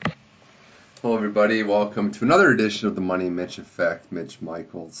Hello, everybody. Welcome to another edition of the Money Mitch Effect. Mitch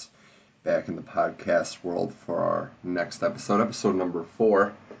Michaels back in the podcast world for our next episode number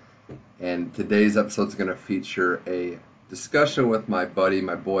 4. And today's episode is going to feature a discussion with my buddy,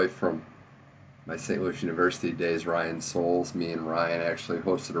 my boy from my St. Louis University days, Ryan Souls. Me and Ryan actually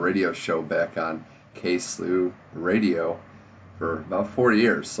hosted a radio show back on KSLU Radio for about 4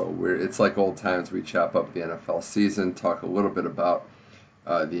 years. So it's like old times. We chop up the NFL season, talk a little bit about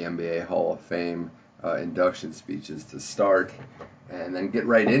the NBA Hall of Fame induction speeches to start, and then get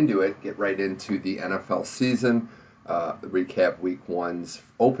right into it, get right into the NFL season, recap Week 1's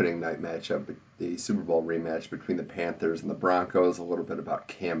opening night matchup, the Super Bowl rematch between the Panthers and the Broncos, a little bit about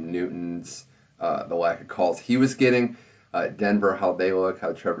Cam Newton's, the lack of calls he was getting, Denver, how they look,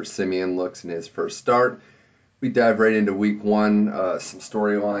 how Trevor Siemian looks in his first start. We dive right into Week 1, some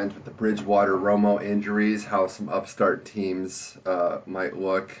storylines with the Bridgewater-Romo injuries, how some upstart teams might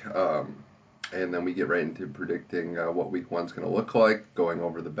look, and then we get right into predicting what Week 1's going to look like, going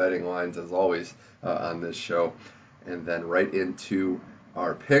over the betting lines as always on this show, and then right into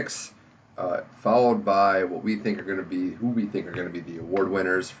our picks, followed by what we think are going to be, who we think are going to be the award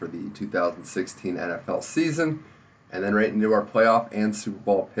winners for the 2016 NFL season. And then right into our playoff and Super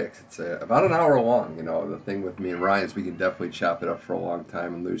Bowl picks. It's about an hour long. You know, the thing with me and Ryan is we can definitely chop it up for a long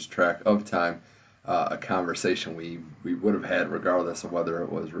time and lose track of time. A conversation we would have had regardless of whether it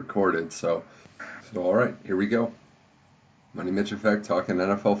was recorded. So all right, here we go. Money Mitch Effect talking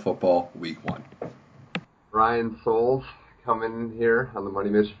NFL football Week 1. Ryan Souls coming in here on the Money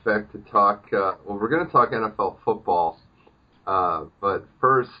Mitch Effect to talk. We're going to talk NFL football. But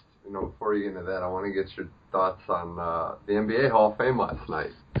first, before you get into that, I want to get your thoughts on the NBA Hall of Fame last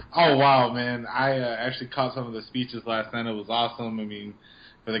night. Oh, wow, man. I actually caught some of the speeches last night. It was awesome. I mean,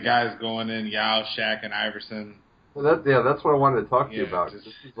 for the guys going in, Yao, Shaq, and Iverson. Well, that's what I wanted to talk to you about. This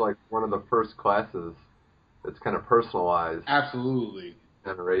is like one of the first classes that's kind of personalized. Absolutely.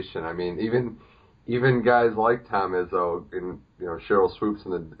 Generation. I mean, even guys like Tom Izzo and Cheryl Swoops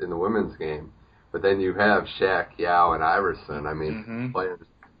in the women's game. But then you have Shaq, Yao, and Iverson. I mean, players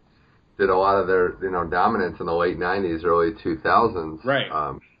did a lot of their dominance in the late 90s, early 2000s.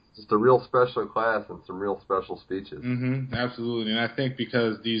 Right. Just a real special class and some real special speeches. Absolutely. And I think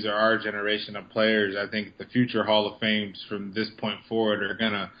because these are our generation of players, I think the future Hall of Fames from this point forward are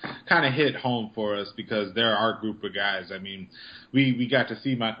going to kind of hit home for us because they're our group of guys. I mean, we got to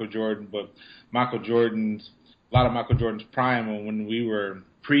see Michael Jordan, but a lot of Michael Jordan's prime when we were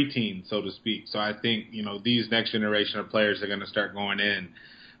preteen, so to speak. So I think, these next generation of players are going to start going in,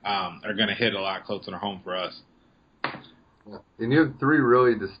 are going to hit a lot closer to home for us. And you have 3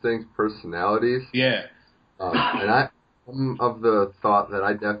 really distinct personalities. Yeah. And I'm of the thought that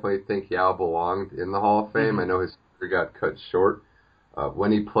I definitely think Yao belonged in the Hall of Fame. I know his career got cut short.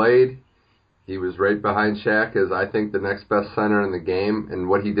 When he played, he was right behind Shaq as, I think, the next best center in the game. And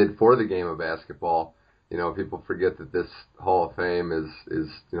what he did for the game of basketball, people forget that this Hall of Fame is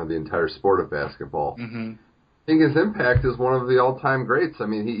the entire sport of basketball. I think his impact is one of the all-time greats. I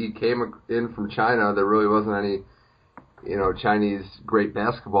mean, he came in from China. There really wasn't any Chinese great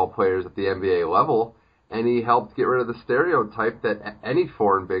basketball players at the NBA level, and he helped get rid of the stereotype that any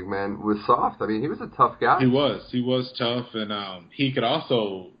foreign big man was soft. I mean, he was a tough guy. He was tough, and he could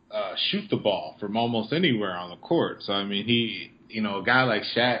also shoot the ball from almost anywhere on the court. So, I mean, a guy like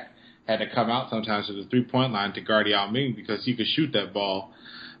Shaq had to come out sometimes to the three-point line to guard Yao Ming because he could shoot that ball.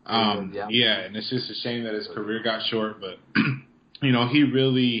 And it's just a shame that his career got short, but,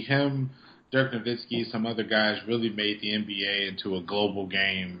 Dirk Nowitzki, some other guys really made the NBA into a global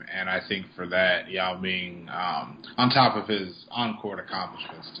game, and I think for that, Yao Ming, on top of his on-court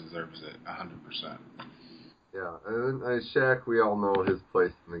accomplishments, deserves it 100%. Yeah, and Shaq, we all know his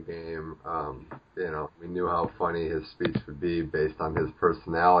place in the game. We knew how funny his speech would be based on his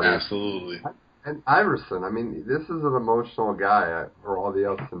personality. Absolutely. And Iverson, I mean, this is an emotional guy for all the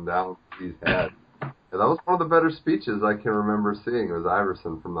ups and downs he's had. And that was one of the better speeches I can remember seeing. It was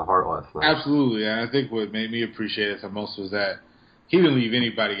Iverson from the Heart last night. Absolutely, and I think what made me appreciate it the most was that he didn't leave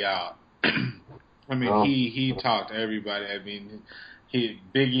anybody out. I mean, he talked to everybody. I mean,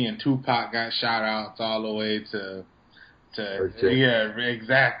 Biggie and Tupac got shout outs all the way to yeah,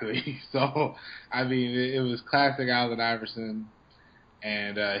 exactly. So, I mean, it was classic Allen Iverson,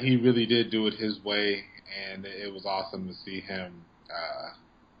 and he really did do it his way, and it was awesome to see him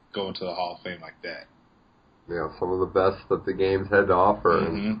go into the Hall of Fame like that. Some of the best that the game's had to offer,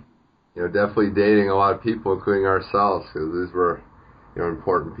 and definitely dating a lot of people, including ourselves, because these were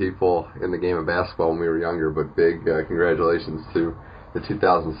important people in the game of basketball when we were younger. But big congratulations to the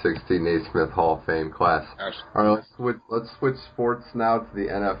 2016 Naismith Hall of Fame class. Absolutely. All right, let's switch sports now to the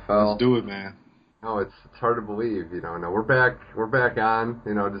NFL. Let's do it, man. No, it's hard to believe, Now we're back on,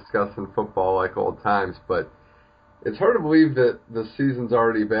 discussing football like old times, but it's hard to believe that the season's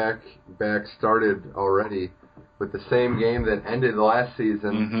already started already with the same game that ended last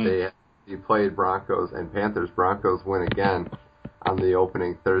season. Mm-hmm. You played Broncos and Panthers. Broncos win again on the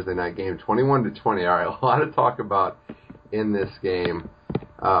opening Thursday night game, 21-20. All right, a lot to talk about in this game.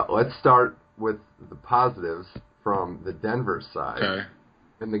 Let's start with the positives from the Denver side. Okay.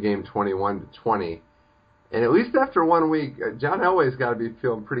 In the game, 21-20. And at least after 1 week, John Elway's got to be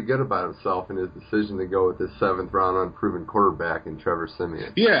feeling pretty good about himself in his decision to go with his 7th-round unproven quarterback in Trevor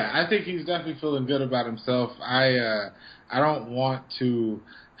Siemian. Yeah, I think he's definitely feeling good about himself. I don't want to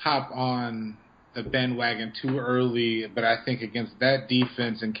hop on the bandwagon too early, but I think against that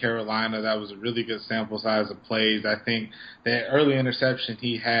defense in Carolina, that was a really good sample size of plays. I think that early interception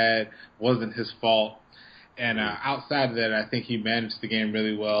he had wasn't his fault. And outside of that, I think he managed the game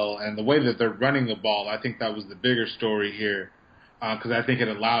really well. And the way that they're running the ball, I think that was the bigger story here, because I think it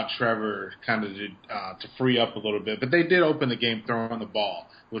allowed Trevor kind of to free up a little bit. But they did open the game throwing the ball,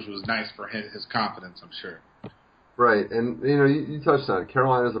 which was nice for his confidence, I'm sure. Right, and you touched on it.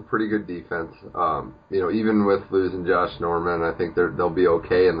 Carolina's a pretty good defense. Even with losing Josh Norman, I think they'll be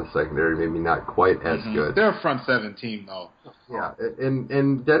okay in the secondary. Maybe not quite as good. They're a front seven team, though. Yeah,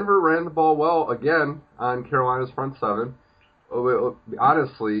 and Denver ran the ball well again on Carolina's front seven.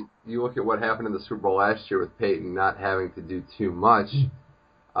 Honestly, you look at what happened in the Super Bowl last year with Peyton not having to do too much.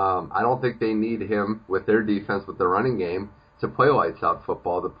 I don't think they need him with their defense, with their running game, to play lights out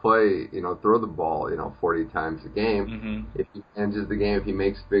football, to play, throw the ball, 40 times a game. Mm-hmm. If he changes the game, if he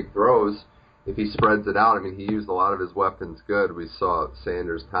makes big throws, if he spreads it out, he used a lot of his weapons good. We saw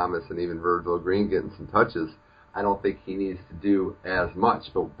Sanders, Thomas, and even Virgil Green getting some touches. I don't think he needs to do as much.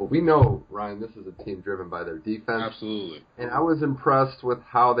 But we know, Ryan, this is a team driven by their defense. Absolutely. And I was impressed with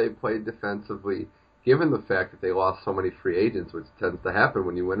how they played defensively, given the fact that they lost so many free agents, which tends to happen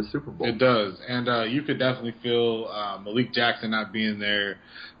when you win a Super Bowl. It does. And you could definitely feel Malik Jackson not being there.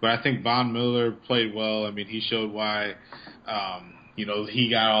 But I think Von Miller played well. He showed why, he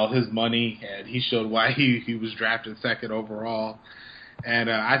got all his money, and he showed why he was drafted 2nd overall.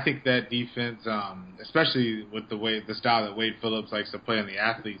 And I think that defense, especially with the style that Wade Phillips likes to play and the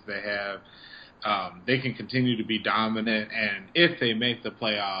athletes they have, they can continue to be dominant. And if they make the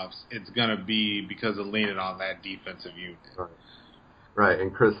playoffs, it's going to be because of leaning on that defensive unit. Right,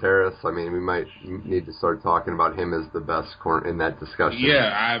 and Chris Harris, we might need to start talking about him as the best corner in that discussion.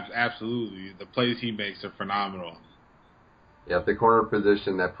 Yeah, absolutely. The plays he makes are phenomenal. Yeah, the corner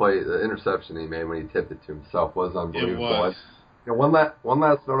position, that play, the interception he made when he tipped it to himself was unbelievable. It was. One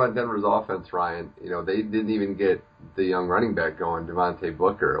last note on Denver's offense, Ryan. They didn't even get the young running back going, Devontae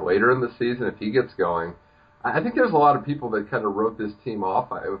Booker. Later in the season, if he gets going, I think there's a lot of people that kind of wrote this team off,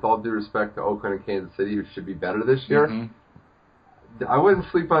 with all due respect to Oakland and Kansas City, who should be better this year. Mm-hmm. I wouldn't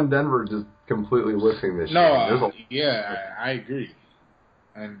sleep on Denver just completely whiffing this year. I agree.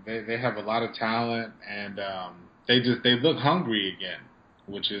 And they have a lot of talent, and they look hungry again,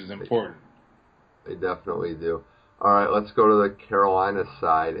 which is important. They definitely do. All right, let's go to the Carolina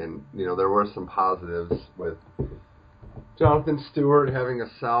side, and there were some positives with Jonathan Stewart having a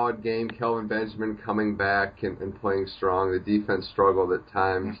solid game, Kelvin Benjamin coming back and playing strong. The defense struggled at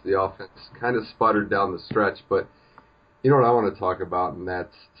times. The offense kind of sputtered down the stretch, but you know what I want to talk about, and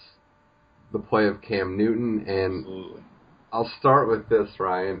that's the play of Cam Newton. And Absolutely. I'll start with this,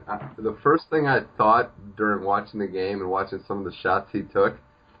 Ryan. The first thing I thought during watching the game and watching some of the shots he took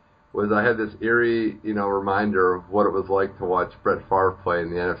was I had this eerie, reminder of what it was like to watch Brett Favre play in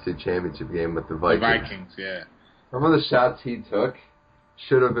the NFC Championship game with the Vikings. The Vikings, yeah. Some of the shots he took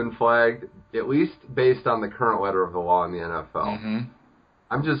should have been flagged, at least based on the current letter of the law in the NFL.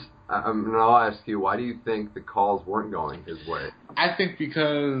 Mm-hmm. I'll ask you, why do you think the calls weren't going his way? I think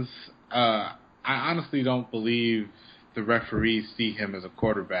because I honestly don't believe the referees see him as a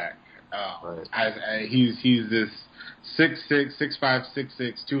quarterback. Right. He's this 6'5",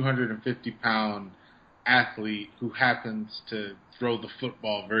 6'6", 250-pound athlete who happens to throw the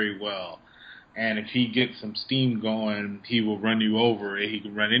football very well. And if he gets some steam going, he will run you over. He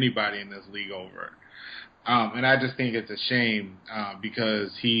can run anybody in this league over. And I just think it's a shame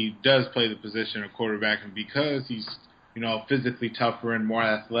because he does play the position of quarterback, and because he's physically tougher and more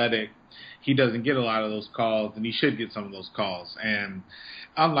athletic, he doesn't get a lot of those calls, and he should get some of those calls. And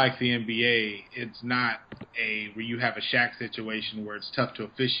unlike the NBA, it's not where you have a Shaq situation where it's tough to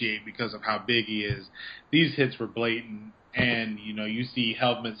officiate because of how big he is. These hits were blatant, and you see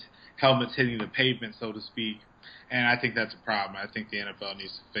helmets hitting the pavement, so to speak. And I think that's a problem. I think the NFL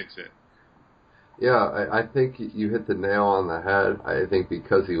needs to fix it. Yeah, I think you hit the nail on the head. I think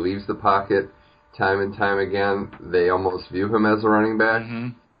because he leaves the pocket time and time again, they almost view him as a running back.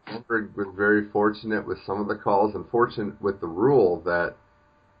 Denver was very fortunate with some of the calls and fortunate with the rule that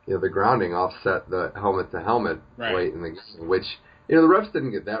the grounding offset the helmet-to-helmet late in the game, which, the refs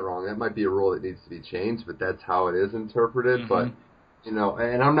didn't get that wrong. That might be a rule that needs to be changed, but that's how it is interpreted. But,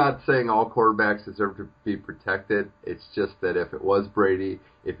 and I'm not saying all quarterbacks deserve to be protected. It's just that if it was Brady,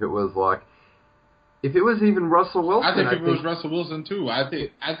 if it was Luck, if it was even Russell Wilson. I think it was Russell Wilson, too. I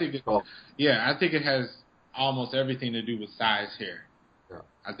think it has almost everything to do with size here. Yeah.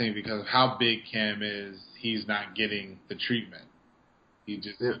 I think because of how big Cam is, he's not getting the treatment. He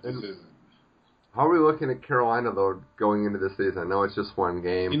just isn't. How are we looking at Carolina, though, going into this season? I know it's just one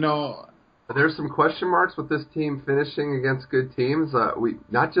game. But there's some question marks with this team finishing against good teams.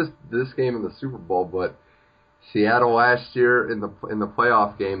 Not just this game in the Super Bowl, but Seattle last year in the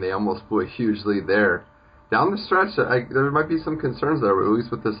playoff game, they almost blew a huge lead there. Down the stretch, there might be some concerns there, at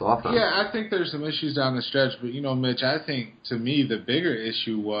least with this offense. Yeah, I think there's some issues down the stretch. But, Mitch, I think, to me, the bigger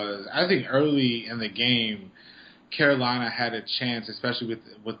issue was, I think early in the game, Carolina had a chance, especially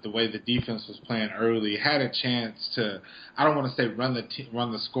with the way the defense was playing early, had a chance to, I don't want to say run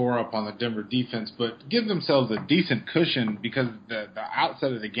the score up on the Denver defense, but give themselves a decent cushion because the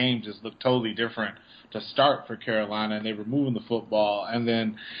outset of the game just looked totally different to start for Carolina, and they were moving the football. And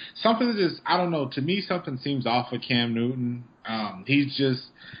then something just, I don't know, to me something seems off with Cam Newton.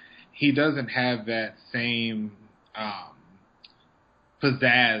 He doesn't have that same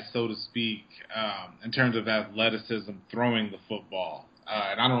pizzazz, so to speak, in terms of athleticism, throwing the football.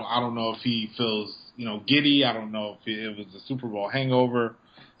 And I don't know if he feels, giddy. I don't know if it was a Super Bowl hangover,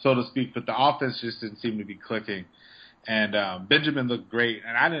 so to speak. But the offense just didn't seem to be clicking. And Benjamin looked great.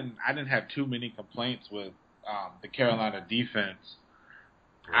 And I didn't have too many complaints with the Carolina defense.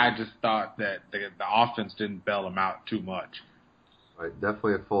 I just thought that the offense didn't bail them out too much. Right,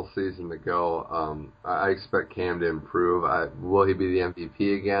 definitely a full season to go. I expect Cam to improve. Will he be the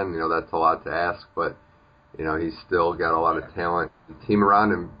MVP again? That's a lot to ask, but he's still got a lot of talent. The team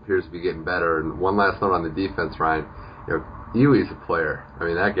around him appears to be getting better. And one last note on the defense, Ryan. Huey's a player. I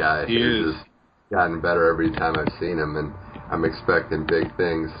mean, that guy has just gotten better every time I've seen him, and I'm expecting big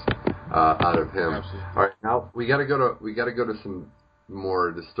things out of him. Absolutely. All right, now we got to go to some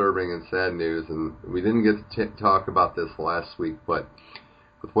more disturbing and sad news, and we didn't get to talk about this last week, but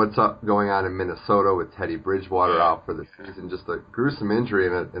with what's going on in Minnesota with Teddy Bridgewater out for the season, just a gruesome injury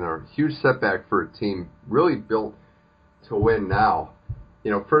and a huge setback for a team really built to win now.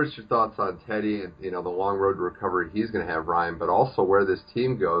 First your thoughts on Teddy and, the long road to recovery he's going to have, Ryan, but also where this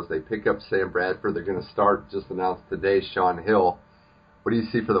team goes. They pick up Sam Bradford. They're going to start, just announced today, Shaun Hill. What do you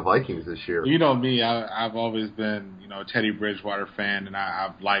see for the Vikings this year? Me, I've always been, a Teddy Bridgewater fan, and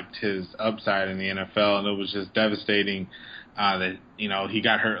I've liked his upside in the NFL, and it was just devastating that, he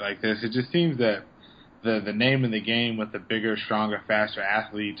got hurt like this. It just seems that the name in the game with the bigger, stronger, faster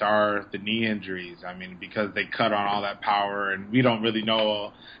athletes are the knee injuries. I mean, because they cut on all that power, and we don't really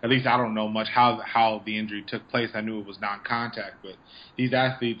know, at least I don't know much how the injury took place. I knew it was non-contact, but these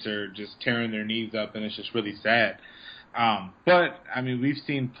athletes are just tearing their knees up, and it's just really sad. But, I mean, we've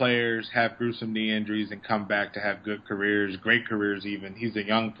seen players have gruesome knee injuries and come back to have good careers, great careers even. He's a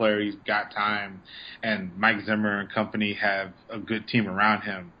young player. He's got time. And Mike Zimmer and company have a good team around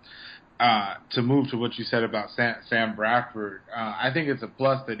him. To move to what you said about Sam Bradford, I think it's a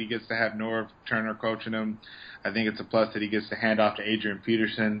plus that he gets to have Norv Turner coaching him. I think it's a plus that he gets to hand off to Adrian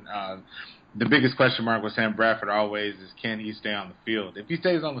Peterson. The biggest question mark with Sam Bradford always is, can he stay on the field? If he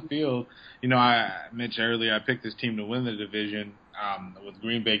stays on the field, I mentioned earlier I picked this team to win the division with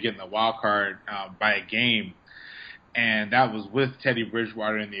Green Bay getting the wild card by a game, and that was with Teddy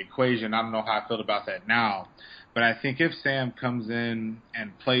Bridgewater in the equation. I don't know how I feel about that now, but I think if Sam comes in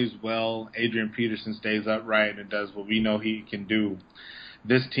and plays well, Adrian Peterson stays upright and does what we know he can do,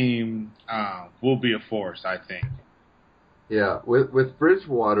 this team will be a force, I think. Yeah, with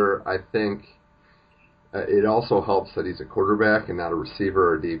Bridgewater, I think it also helps that he's a quarterback and not a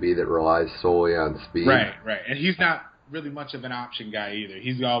receiver or DB that relies solely on speed. Right. And he's not really much of an option guy either.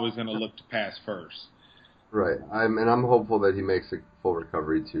 He's always going to look to pass first. Right. I'm hopeful that he makes a full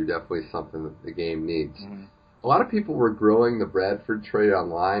recovery, too. Definitely something that the game needs. Mm-hmm. A lot of people were grilling the Bradford trade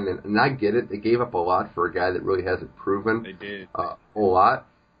online, and I get it. They gave up a lot for a guy that really hasn't proven They did. A whole lot.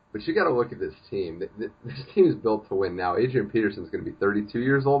 But you got to look at this team. This team is built to win now. Adrian Peterson's going to be 32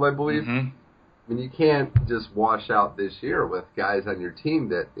 years old, I believe. Mm-hmm. I mean, you can't just wash out this year with guys on your team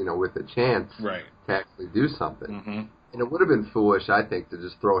that, with a chance to actually do something. Mm-hmm. And it would have been foolish, I think, to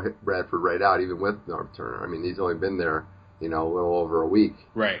just throw Bradford right out, even with Norv Turner. I mean, he's only been there, a little over a week.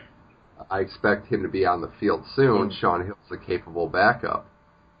 Right. I expect him to be on the field soon. Sean Hill's a capable backup.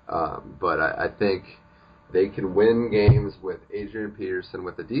 But I think they can win games with Adrian Peterson,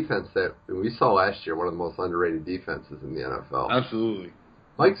 with the defense that we saw last year, one of the most underrated defenses in the NFL. Absolutely.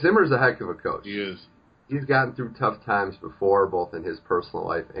 Mike Zimmer's a heck of a coach. He is. He's gotten through tough times before, both in his personal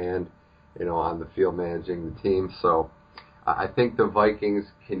life and, on the field managing the team. So I think the Vikings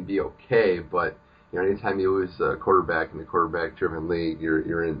can be okay, but anytime you lose a quarterback in a quarterback-driven league,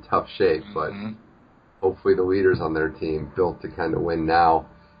 you're in tough shape. But hopefully the leaders on their team, built to kind of win now,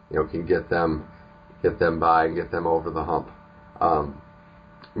 can get them by and get them over the hump.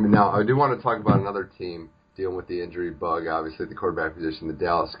 Now, I do want to talk about another team dealing with the injury bug, obviously, the quarterback position, the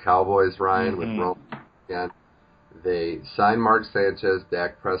Dallas Cowboys, Ryan, with Rome again. They signed Mark Sanchez.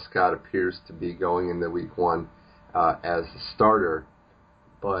 Dak Prescott appears to be going into week one as a starter.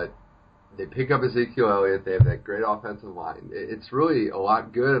 But they pick up Ezekiel Elliott. They have that great offensive line. It's really a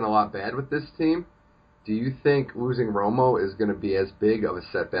lot good and a lot bad with this team. Do you think losing Romo is going to be as big of a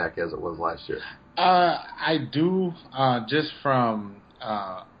setback as it was last year? I do, just from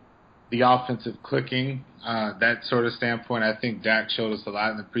the offensive clicking, that sort of standpoint. I think Dak showed us a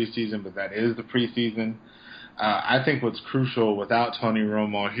lot in the preseason, but that is the preseason. I think what's crucial without Tony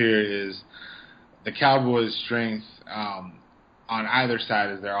Romo here is the Cowboys' strength on either side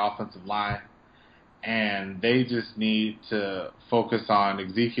is their offensive line, and they just need to focus on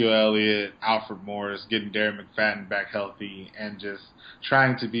Ezekiel Elliott, Alfred Morris, getting Darren McFadden back healthy, and just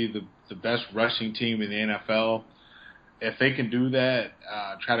trying to be the best rushing team in the NFL. If they can do that,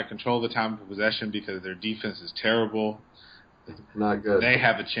 try to control the time of possession because their defense is terrible. It's not good. They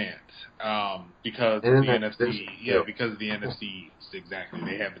have a chance because of the NFC. Yeah, because of the NFC East. Exactly,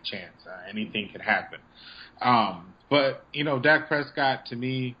 they have a chance. Anything can happen. But Dak Prescott, to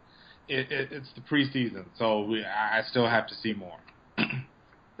me, it's the preseason, so I still have to see more.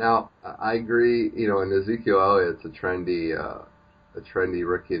 Now, I agree. And Ezekiel Elliott's a trendy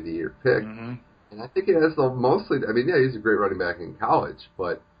Rookie of the Year pick. Mm-hmm. And I think it has mostly, he's a great running back in college,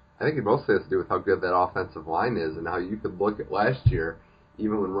 but I think it mostly has to do with how good that offensive line is and how you could look at last year,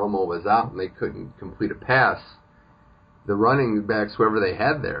 even when Romo was out and they couldn't complete a pass, the running backs, whoever they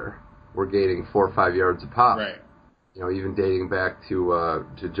had there, were gaining 4 or 5 yards a pop. Right. Even dating back to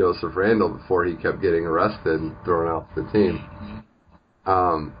Joseph Randle before he kept getting arrested and thrown off the team.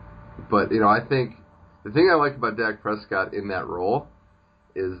 Mm-hmm. But I think the thing I like about Dak Prescott in that role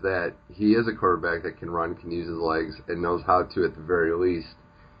is that he is a quarterback that can run, can use his legs, and knows how to, at the very least,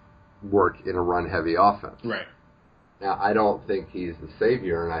 work in a run-heavy offense. Right. Now, I don't think he's the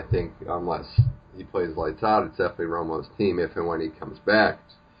savior, and I think unless he plays lights out, it's definitely Romo's team if and when he comes back.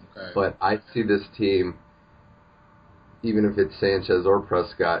 Okay. But I see this team, even if it's Sanchez or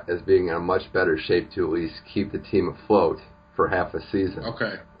Prescott, as being in a much better shape to at least keep the team afloat for half a season.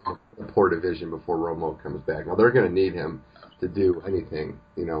 Okay. A poor division before Romo comes back. Now, they're going to need him to do anything,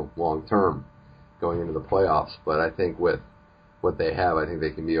 long term going into the playoffs. But I think with what they have, I think they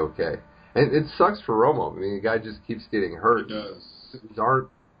can be okay. And it sucks for Romo. The guy just keeps getting hurt. He does.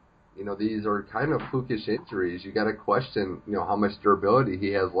 These are kind of flukish injuries. You got to question, how much durability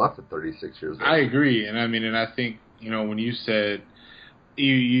he has left at 36 years old. I agree, and I think when you said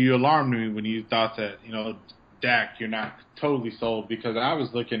you alarmed me when you thought that Dak, you're not totally sold, because I was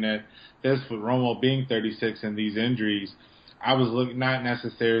looking at this with Romo being 36 and these injuries. I was looking not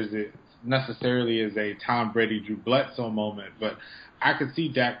necessarily as a Tom Brady, Drew Bledsoe moment, but I could see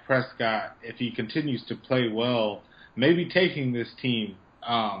Dak Prescott, if he continues to play well, maybe taking this team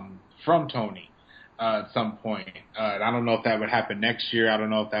from Tony at some point. I don't know if that would happen next year. I don't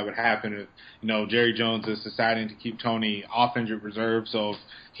know if that would happen if Jerry Jones is deciding to keep Tony off injured reserve, so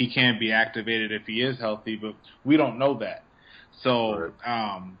he can be activated if he is healthy, but we don't know that. So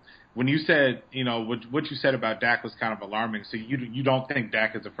when you said, what you said about Dak was kind of alarming. So you don't think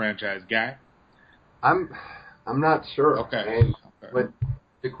Dak is a franchise guy? I'm not sure. Okay. But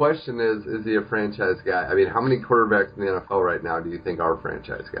the question is he a franchise guy? How many quarterbacks in the NFL right now do you think are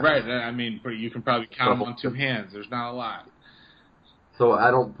franchise guys? Right. You can probably count them on two hands. There's not a lot. So I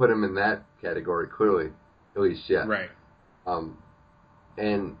don't put him in that category, clearly, at least yet. Right.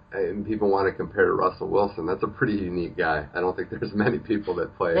 And people want to compare to Russell Wilson. That's a pretty unique guy. I don't think there's many people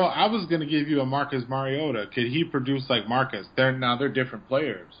that play. Well, I was going to give you a Marcus Mariota. Could he produce like Marcus? They're different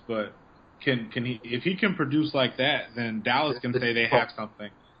players, but can he? If he can produce like that, then Dallas can say they have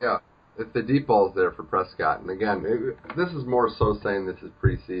something. Yeah, if the deep ball's there for Prescott, and again, this is more so saying this is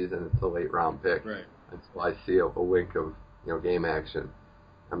preseason. It's a late round pick. Right. Until I see a wink of game action,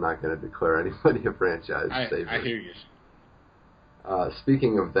 I'm not going to declare anybody a franchise savior. I hear you.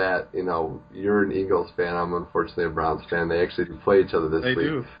 Speaking of that, you're an Eagles fan. I'm unfortunately a Browns fan. They actually play each other this week. They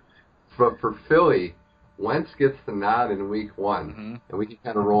do. But for Philly, Wentz gets the nod in week one. Mm-hmm. And we can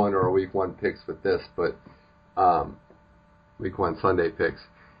kind of roll into our week one picks with this, but week one Sunday picks.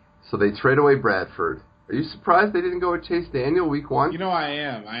 So they trade away Bradford. Are you surprised they didn't go with Chase Daniel week one? I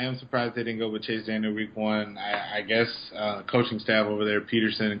am. I am surprised they didn't go with Chase Daniel week one. I guess coaching staff over there,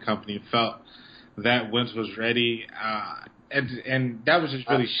 Peterson and company, felt that Wentz was ready. And that was just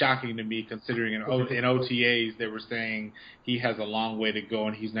really shocking to me, considering in OTAs they were saying he has a long way to go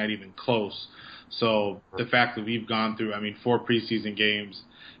and he's not even close. So the fact that we've gone through, 4 preseason games,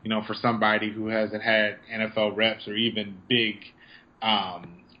 for somebody who hasn't had NFL reps or even big,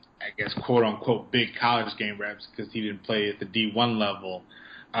 quote unquote, big college game reps because he didn't play at the D1 level,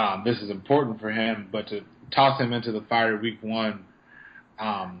 this is important for him. But to toss him into the fire week one,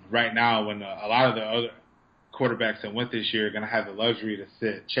 right now when a lot of the other quarterbacks that went this year are going to have the luxury to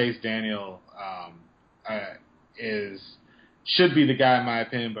sit, Chase Daniel should be the guy in my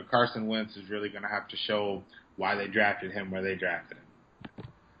opinion, but Carson Wentz is really going to have to show why they drafted him where they drafted him.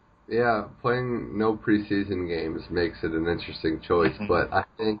 Yeah, playing no preseason games makes it an interesting choice, but I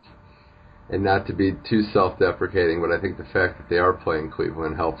think, and not to be too self-deprecating, but I think the fact that they are playing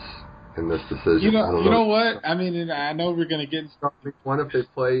Cleveland helps in this decision. You know what? I know we're going to get one if they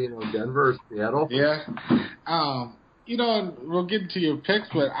play, Denver or Seattle. Yeah. And we'll get into your picks,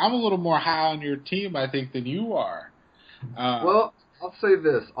 but I'm a little more high on your team, I think, than you are. Well, I'll say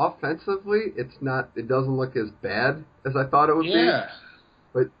this: offensively, it doesn't look as bad as I thought it would be. Yeah.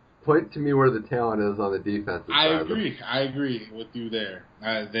 But point to me where the talent is on the defensive side. I agree with you there.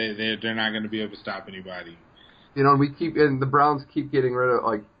 They're not going to be able to stop anybody. And the Browns keep getting rid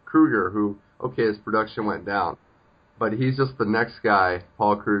of Kruger, who his production went down, but he's just the next guy,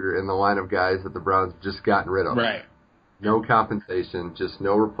 Paul Kruger, in the line of guys that the Browns have just gotten rid of. Right. No compensation, just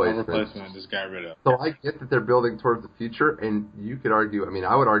no replacement. No replacement, just got rid of. So I get that they're building towards the future, and you could argue,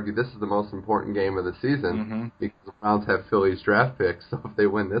 I would argue this is the most important game of the season because the Browns have Philly's draft picks, so if they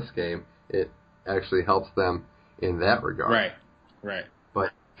win this game, it actually helps them in that regard. Right. But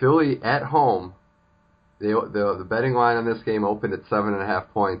Philly at home, the betting line on this game opened at 7.5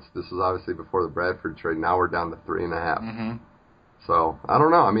 points. This was obviously before the Bradford trade. Now we're down to 3.5. So I don't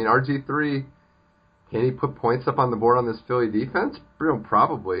know. RG3, can he put points up on the board on this Philly defense?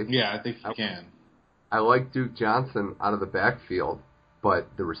 Probably. Yeah, I think he can. I like Duke Johnson out of the backfield, but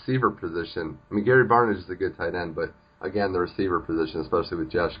the receiver position. Gary Barnidge is a good tight end, but again, the receiver position, especially with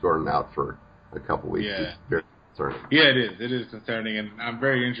Josh Gordon out for a couple weeks, is very concerning. Yeah, it is. It is concerning, and I'm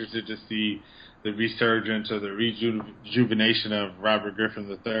very interested to see the resurgence or the rejuvenation of Robert Griffin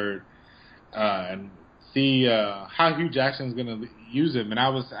III, and see how Hugh Jackson's going to use him. And I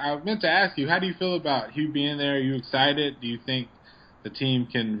meant to ask you, how do you feel about Hugh being there? Are you excited? Do you think the team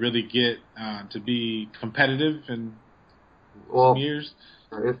can really get to be competitive in some years?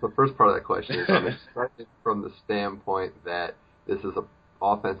 I guess the first part of that question is I'm excited from the standpoint that this is an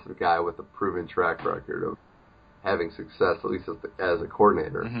offensive guy with a proven track record of having success, at least as a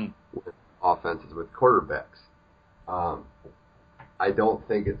coordinator, with offenses with quarterbacks. I don't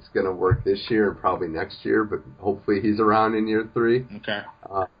think it's going to work this year and probably next year, but hopefully he's around in year 3. Okay.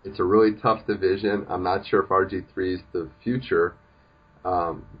 It's a really tough division. I'm not sure if RG3 is the future,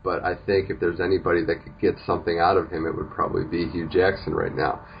 but I think if there's anybody that could get something out of him, it would probably be Hugh Jackson right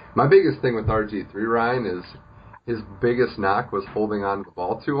now. My biggest thing with RG3, Ryan, is his biggest knock was holding on to the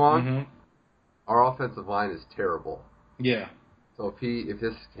ball too long. Our offensive line is terrible. Yeah. So if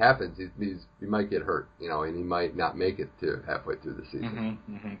this happens, he might get hurt, and he might not make it to halfway through the season.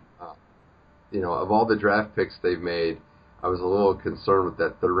 Of all the draft picks they've made, I was a little concerned with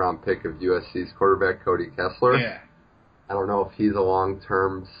that third-round pick of USC's quarterback, Cody Kessler. Yeah. I don't know if he's a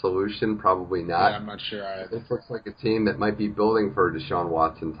long-term solution. Probably not. Yeah, I'm not sure either. This looks like a team that might be building for a Deshaun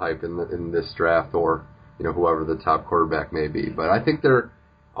Watson type in this draft, or whoever the top quarterback may be. But I think they're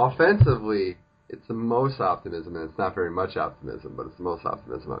offensively, it's the most optimism, and it's not very much optimism, but it's the most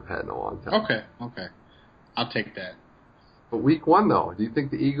optimism I've had in a long time. Okay. I'll take that. But week 1, though, do you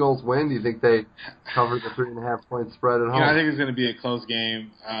think the Eagles win? Do you think they cover the 3.5 point spread at home? I think it's going to be a close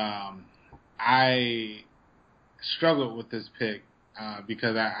game. I struggled with this pick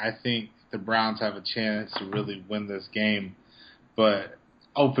because I think the Browns have a chance to really win this game. But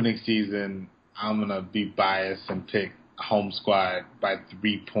opening season, I'm going to be biased and pick home squad by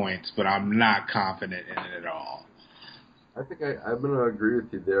 3 points, but I'm not confident in it at all. I think I'm going to agree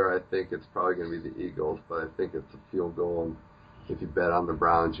with you there. I think it's probably going to be the Eagles, but I think it's a field goal. And if you bet on the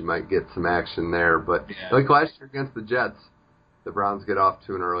Browns, you might get some action there. But like last year against the Jets, the Browns get off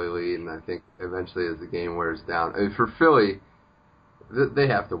to an early lead, and I think eventually as the game wears down. For Philly, they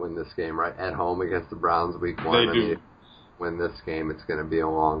have to win this game, right? At home against the Browns week 1. They do. I mean, win this game, it's going to be a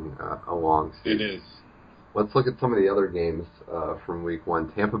long season. It is. Let's look at some of the other games from week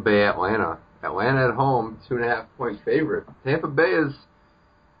 1. Tampa Bay, Atlanta. Atlanta at home, 2.5-point favorite. Tampa Bay is,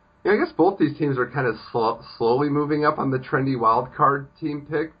 I guess both these teams are kind of slowly moving up on the trendy wild card team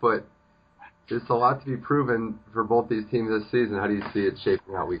pick, but there's a lot to be proven for both these teams this season. How do you see it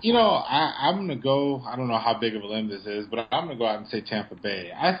shaping out week 1? I'm going to go, I don't know how big of a limb this is, but I'm going to go out and say Tampa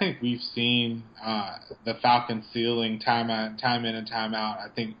Bay. I think we've seen the Falcons ceiling time in and time out. I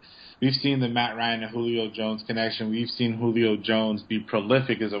think we've seen the Matt Ryan and Julio Jones connection. We've seen Julio Jones be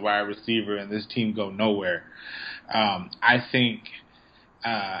prolific as a wide receiver, and this team go nowhere. I think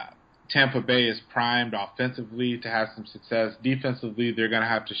Tampa Bay is primed offensively to have some success. Defensively, they're going to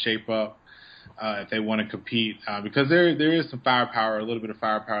have to shape up if they want to compete because there is some firepower, a little bit of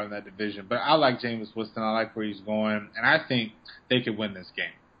firepower in that division. But I like Jameis Winston. I like where he's going, and I think they could win this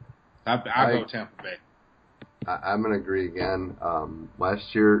game. I'll go Tampa Bay. I'm going to agree again. Last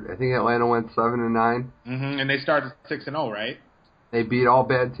year, I think Atlanta went 7-9. And they started 6-0, right? They beat all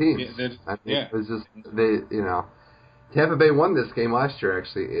bad teams. Yeah, It was just Tampa Bay won this game last year,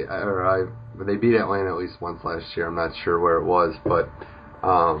 actually. They beat Atlanta at least once last year. I'm not sure where it was, but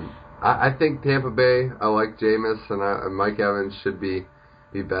I think Tampa Bay. I like Jameis, and Mike Evans should be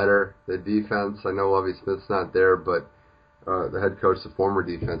better. The defense, I know Lovie Smith's not there, but the head coach, the former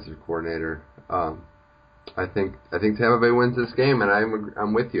defensive coordinator. I think Tampa Bay wins this game, and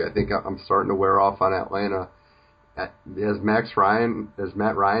I'm with you. I think I'm starting to wear off on Atlanta. Has Matt Ryan,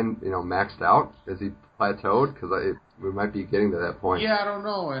 maxed out? Has he plateaued? Because we might be getting to that point. Yeah, I don't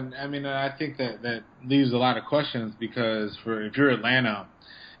know, and I mean, I think that leaves a lot of questions because if you're Atlanta,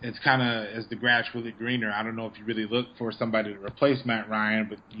 it's kind of, is the grass really greener? I don't know if you really look for somebody to replace Matt Ryan,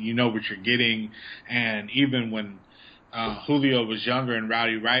 but you know what you're getting, and even when Julio was younger and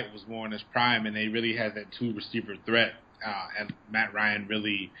Rowdy Wright was more in his prime, and they really had that two receiver threat, and Matt Ryan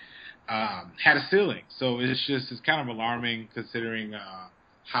really had a ceiling. So it's kind of alarming considering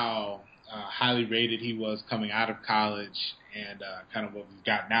how highly rated he was coming out of college and kind of what we've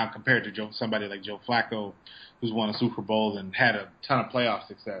got now compared to somebody like Joe Flacco, who's won a Super Bowl and had a ton of playoff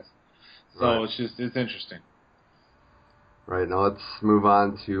success. So right. It's interesting. Right, now let's move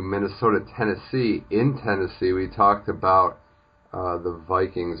on to Minnesota, Tennessee. In Tennessee, we talked about the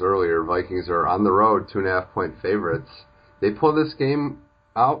Vikings earlier. Vikings are on the road, 2.5-point favorites. They pull this game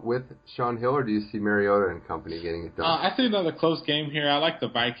out with Sean Hill, or do you see Mariota and company getting it done? I see another close game here. I like the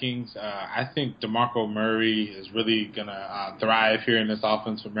Vikings. I think DeMarco Murray is really going to thrive here in this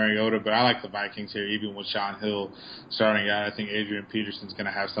offense with Mariota, but I like the Vikings here, even with Sean Hill starting out. I think Adrian Peterson's going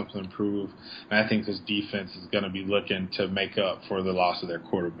to have something to prove, and I think this defense is going to be looking to make up for the loss of their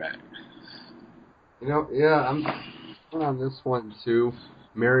quarterback. I'm on this one too.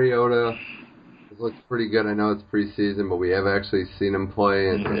 Mariota looks pretty good. I know it's preseason, but we have actually seen him play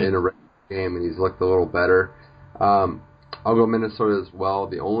in a regular game, and he's looked a little better. I'll go Minnesota as well.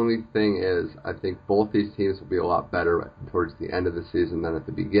 The only thing is, I think both these teams will be a lot better towards the end of the season than at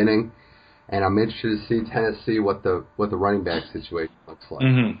the beginning. And I'm interested to see Tennessee what the running back situation looks like.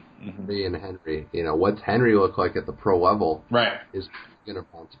 Henry and Henry. What's Henry look like at the pro level? Right. Is going to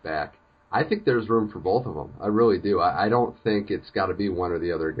bounce back. I think there's room for both of them. I really do. I don't think it's got to be one or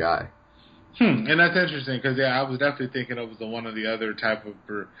the other guy. And that's interesting because I was definitely thinking it was the one or the other type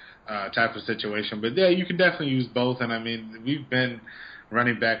of situation. But yeah, you can definitely use both. And I mean, we've been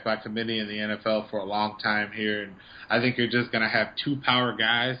running back by committee in the NFL for a long time here, and I think you're just going to have two power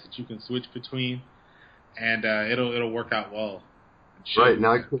guys that you can switch between, and it'll work out well. Right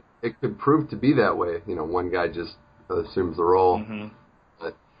now, it could prove to be that way. One guy just assumes the role.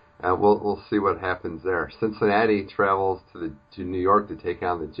 But we'll see what happens there. Cincinnati travels to New York to take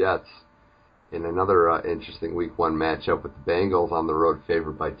on the Jets in another interesting Week 1 matchup with the Bengals on the road,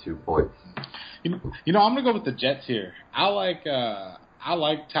 favored by 2 points. I'm going to go with the Jets here. I like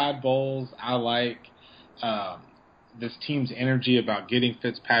Todd Bowles. I like this team's energy about getting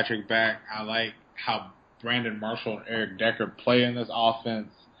Fitzpatrick back. I like how Brandon Marshall and Eric Decker play in this offense,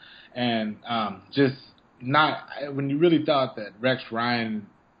 and when you really thought that Rex Ryan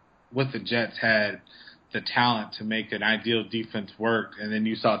with the Jets had the talent to make an ideal defense work, and then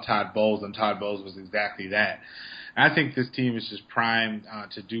you saw Todd Bowles, and Todd Bowles was exactly that. And I think this team is just primed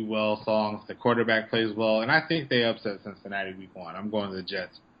to do well as long as the quarterback plays well, and I think they upset Cincinnati Week 1. I'm going to the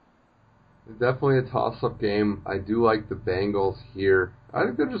Jets. It's definitely a toss-up game. I do like the Bengals here. I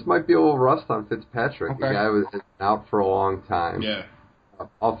think there just might be a little rust on Fitzpatrick. Okay. The guy was out for a long time. Yeah.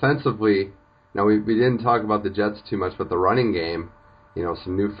 Offensively, now we didn't talk about the Jets too much, but the running game,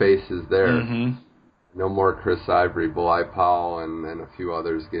 some new faces there. No more Chris Ivory, Bilal Powell, and a few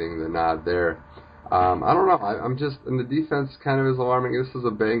others getting the nod there. I don't know. I'm just, and the defense kind of is alarming. This is a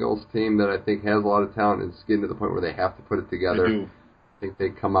Bengals team that I think has a lot of talent and it's getting to the point where they have to put it together. They do. I think they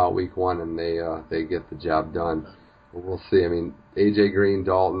come out week one and they get the job done. But we'll see. I mean, A.J. Green,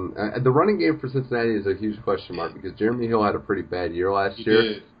 Dalton. The running game for Cincinnati is a huge question mark because Jeremy Hill had a pretty bad year last year.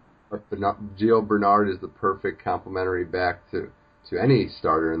 Did. But Gio Bernard is the perfect complementary back to any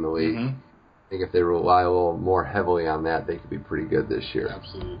starter in the league. Mm-hmm. I think if they rely a little more heavily on that, they could be pretty good this year.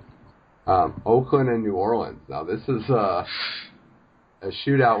 Absolutely. Oakland and New Orleans. Now, this is a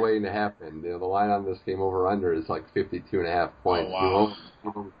shootout waiting to happen. The line on this game over-under is like 52.5 points. Oh,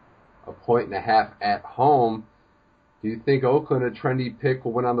 wow. 1.5 at home. Do you think Oakland, a trendy pick,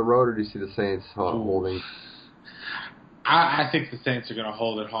 will win on the road, or do you see the Saints holding? I think the Saints are going to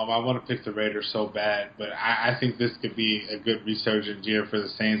hold at home. I want to pick the Raiders so bad, but I think this could be a good resurgent year for the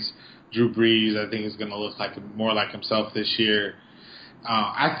Saints. Drew Brees, I think, is going to look more like himself this year.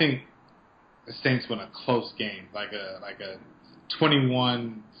 I think the Saints win a close game, like a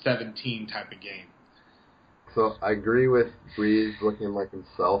 21-17 type of game. So I agree with Brees looking like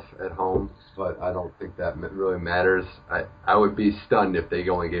himself at home, but I don't think that really matters. I would be stunned if they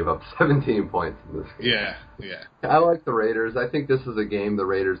only gave up 17 points in this game. Yeah. I like the Raiders. I think this is a game the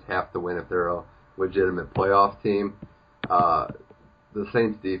Raiders have to win if they're a legitimate playoff team. The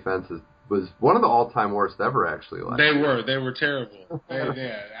Saints' defense was one of the all-time worst ever, actually. They were terrible.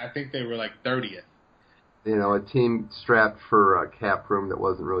 I think they were like 30th. You know, a team strapped for a cap room that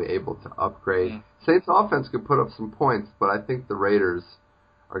wasn't really able to upgrade. Saints offense could put up some points, but I think the Raiders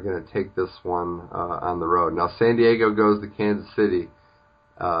are going to take this one on the road. Now, San Diego goes to Kansas City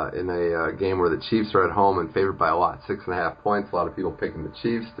in a game where the Chiefs are at home and favored by a lot, 6.5 points. A lot of people picking the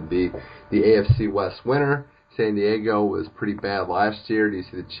Chiefs to be the AFC West winner. San Diego was pretty bad last year. Do you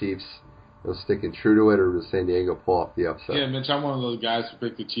see the Chiefs sticking true to it, or does San Diego pull off the upset? Yeah, Mitch, I'm one of those guys who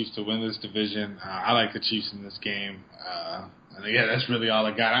picked the Chiefs to win this division. I like the Chiefs in this game. That's really all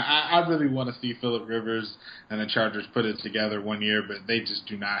I got. I really want to see Phillip Rivers and the Chargers put it together one year, but they just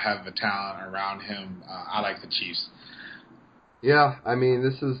do not have the talent around him. I like the Chiefs. Yeah, I mean,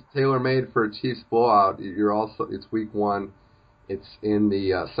 this is tailor-made for a Chiefs blowout. It's week one. It's in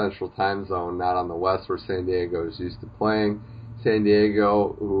the central time zone, not on the west where San Diego is used to playing. San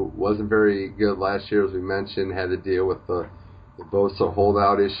Diego, who wasn't very good last year, as we mentioned, had to deal with the Bosa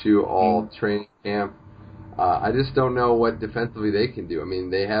holdout issue all training camp. I just don't know what defensively they can do. I mean,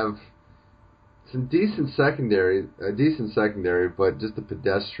 they have some decent secondary, but just a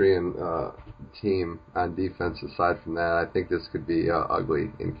pedestrian team on defense. Aside from that, I think this could be ugly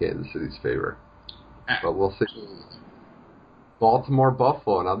in Kansas City's favor. But we'll see. Baltimore,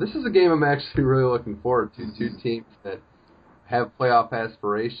 Buffalo. Now, this is a game I'm actually really looking forward to. Two teams that have playoff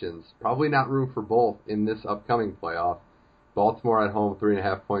aspirations. Probably not room for both in this upcoming playoff. Baltimore at home,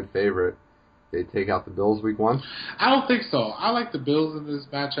 3.5-point favorite. They take out the Bills week one? I don't think so. I like the Bills in this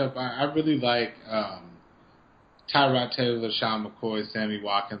matchup. I really like Tyrod Taylor, Sean McCoy, Sammy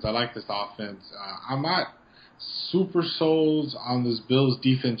Watkins. I like this offense. I'm not super sold on this Bills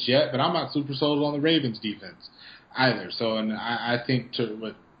defense yet, but I'm not super sold on the Ravens defense either. So, and I think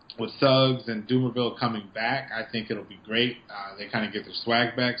with Suggs and Dumerville coming back, I think it'll be great. They kind of get their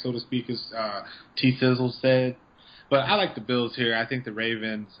swag back, so to speak, as T-Sizzle said. But I like the Bills here. I think the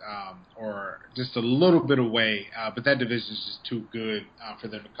Ravens are just a little bit away, but that division is just too good for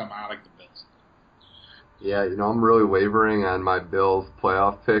them to come out. I like the Bills. Yeah, I'm really wavering on my Bills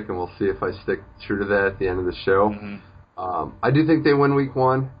playoff pick, and we'll see if I stick true to that at the end of the show. I do think they win week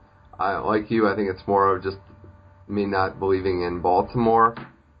one. Like you, I think it's more of just me not believing in Baltimore.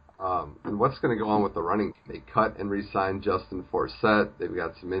 And what's going to go on with the running game? They cut and re-signed Justin Forsett. They've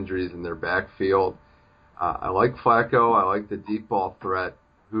got some injuries in their backfield. I like Flacco. I like the deep ball threat.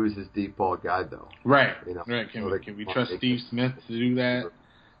 Who's his deep ball guy, though? Right. Right. Can we trust Steve Smith to do that?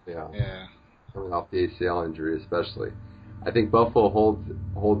 Yeah. Coming off the ACL injury, especially. I think Buffalo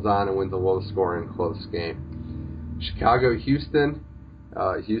holds on and wins a low-scoring, close game. Chicago, Houston.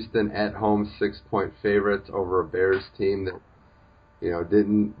 Houston at home, 6-point favorites over a Bears team that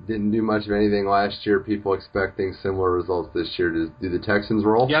didn't do much of anything last year. People expecting similar results this year. Do the Texans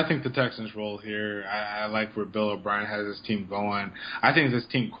roll? Yeah, I think the Texans roll here. I like where Bill O'Brien has his team going. I think this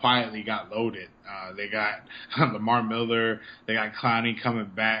team quietly got loaded. They got Lamar Miller. They got Clowney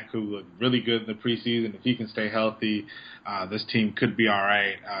coming back, who looked really good in the preseason. If he can stay healthy, this team could be all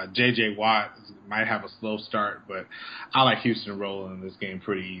right. J.J. Watt might have a slow start, but I like Houston rolling in this game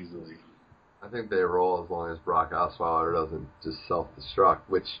pretty easily. I think they roll as long as Brock Osweiler doesn't just self-destruct,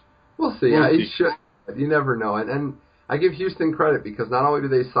 which we'll see. We'll see. He should. You never know. And I give Houston credit because not only do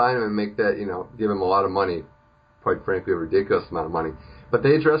they sign him and make that, give him a lot of money, quite frankly, a ridiculous amount of money, but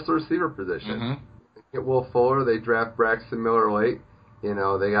they address the receiver position. Mm-hmm. They get Will Fuller, they draft Braxton Miller late. They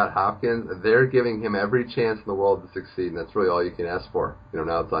got Hopkins. They're giving him every chance in the world to succeed, and that's really all you can ask for.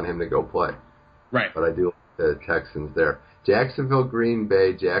 Now it's on him to go play. Right. But I do like the Texans there. Jacksonville, Green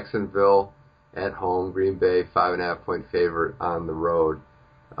Bay. Jacksonville at home. Green Bay, 5.5-point favorite on the road.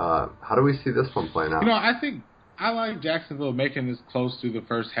 How do we see this one playing out? I think I like Jacksonville making this close through the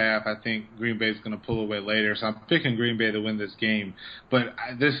first half. I think Green Bay's going to pull away later, so I'm picking Green Bay to win this game. But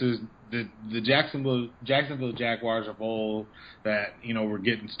this is the Jacksonville Jaguars of old that we're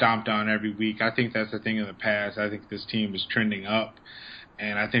getting stomped on every week. I think that's a thing in the past. I think this team is trending up,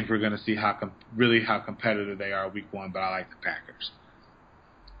 and I think we're going to see how competitive they are week one. But I like the Packers.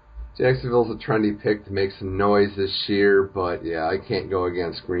 Jacksonville's a trendy pick to make some noise this year, but yeah, I can't go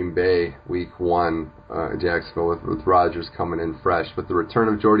against Green Bay week one. Jacksonville with Rodgers coming in fresh, but the return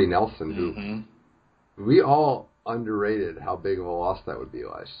of Jordy Nelson, who we all underrated how big of a loss that would be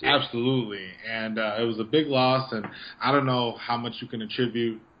last year. Absolutely, and it was a big loss, and I don't know how much you can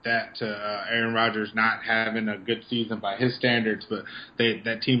attribute that to Aaron Rodgers not having a good season by his standards, but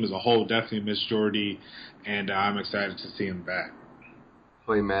that team as a whole definitely missed Jordy, and I'm excited to see him back.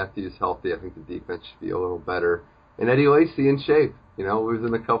 Clay Matthews healthy. I think the defense should be a little better. And Eddie Lacy in shape,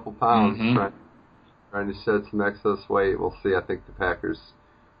 losing a couple pounds, trying to shed some excess weight. We'll see. I think the Packers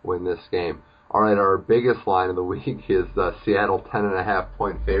win this game. All right, our biggest line of the week is Seattle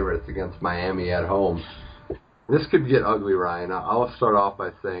 10.5-point favorites against Miami at home. This could get ugly, Ryan. I'll start off by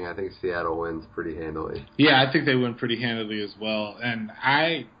saying I think Seattle wins pretty handily. Yeah, I think they win pretty handily as well. And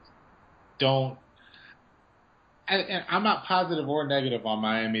I'm not positive or negative on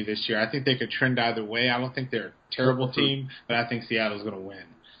Miami this year. I think they could trend either way. I don't think they're a terrible team, but I think Seattle's going to win.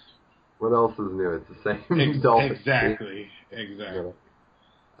 What else is new? It's the same Dolphins. Exactly.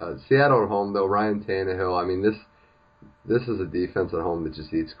 Seattle at home, though, Ryan Tannehill. I mean, this is a defense at home that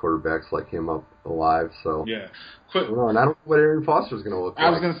just eats quarterbacks like him up alive. So yeah, quick. And I don't know what Aaron Foster's going to look like. I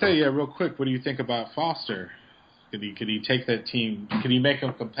was going to say, real quick. What do you think about Foster? Could he take that team? Could he make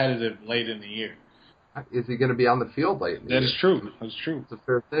them competitive late in the year? Is he going to be on the field late in the year? That is true. That's true. It's a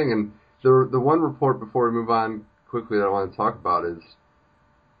fair thing. And the one report before we move on quickly that I want to talk about is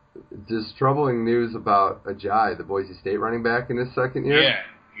just troubling news about Ajayi, the Boise State running back in his second year.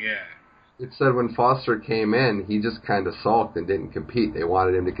 Yeah. It said when Foster came in, he just kind of sulked and didn't compete. They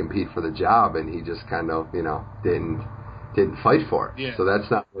wanted him to compete for the job, and he just kind of, didn't fight for it. Yeah. So that's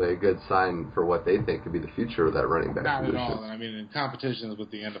not really a good sign for what they think could be the future of that running back Not position. at all. I mean, in competition is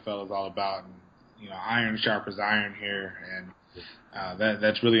what the NFL is all about. And, iron sharpens iron here, and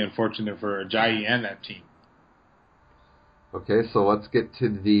that's really unfortunate for Ajayi and that team. Okay, so let's get to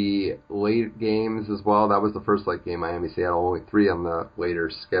the late games as well. That was the first late game, Miami-Seattle, only 3 on the later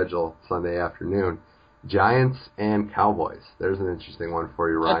schedule, Sunday afternoon. Giants and Cowboys. There's an interesting one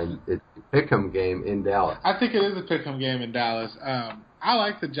for you, Ryan. It's a pick'em game in Dallas. I think it is a pick'em game in Dallas. I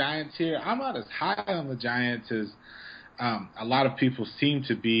like the Giants here. I'm not as high on the Giants as a lot of people seem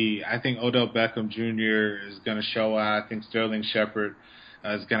to be. I think Odell Beckham Jr. is going to show out. I think Sterling Shepard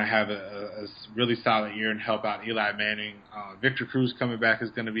is going to have a really solid year and help out Eli Manning. Victor Cruz coming back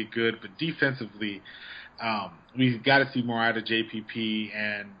is going to be good, but defensively, we've got to see more out of JPP,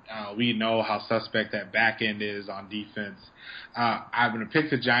 and we know how suspect that back end is on defense. I'm going to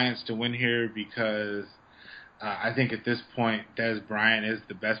pick the Giants to win here because I think at this point, Dez Bryant is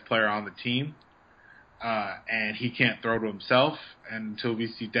the best player on the team. And he can't throw to himself. And until we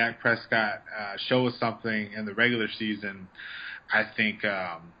see Dak Prescott show us something in the regular season, I think,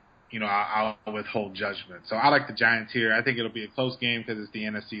 I'll withhold judgment. So I like the Giants here. I think it'll be a close game because it's the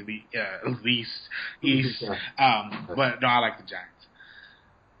NFC East. But no, I like the Giants.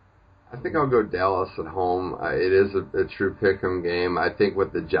 I think I'll go Dallas at home. It is a true pick'em game. I think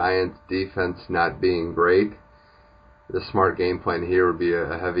with the Giants' defense not being great, the smart game plan here would be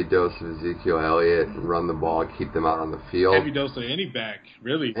a heavy dose of Ezekiel Elliott, run the ball, keep them out on the field. Heavy dose of any back,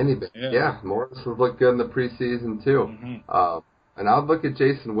 really. Any back, yeah. Morris would look good in the preseason, too. Mm-hmm. And I'd look at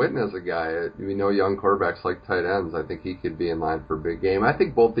Jason Witten as a guy. We know young quarterbacks like tight ends. I think he could be in line for a big game. I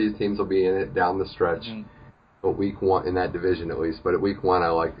think both these teams will be in it down the stretch. Mm-hmm. But week one, in that division at least. But at week one, I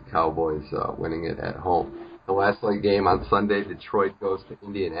like the Cowboys winning it at home. The last leg game on Sunday, Detroit goes to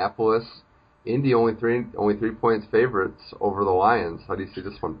Indianapolis. Indy only 3 points favorites over the Lions. How do you see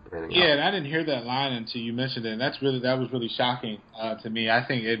this one panning out? Yeah, and I didn't hear that line until you mentioned it, and that was really shocking to me. I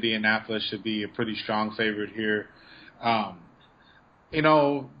think Indianapolis should be a pretty strong favorite here.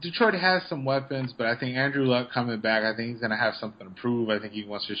 Detroit has some weapons, but I think Andrew Luck coming back, I think he's going to have something to prove. I think he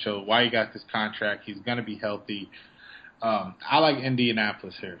wants to show why he got this contract. He's going to be healthy. I like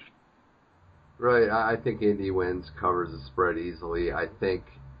Indianapolis here. Right. I think Indy wins, covers the spread easily. I think,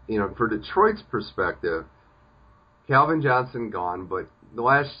 for Detroit's perspective, Calvin Johnson gone, but the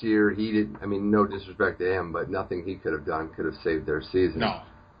last year he didn't. I mean, no disrespect to him, but nothing he could have done could have saved their season. No.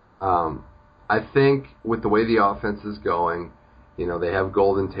 I think with the way the offense is going, they have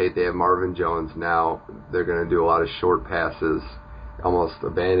Golden Tate, they have Marvin Jones now. They're going to do a lot of short passes, almost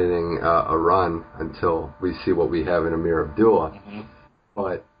abandoning a run until we see what we have in Amir Abdullah. Mm-hmm.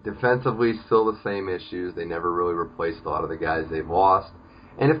 But defensively, still the same issues. They never really replaced a lot of the guys they've lost.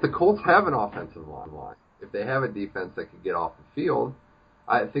 And if the Colts have an offensive line, if they have a defense that could get off the field,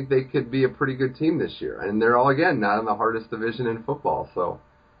 I think they could be a pretty good team this year. And they're all, again, not in the hardest division in football. So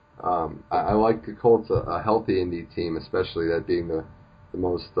I like the Colts, a healthy Indy team, especially that being the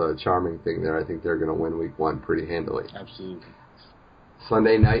most charming thing there. I think they're going to win week 1 pretty handily. Absolutely.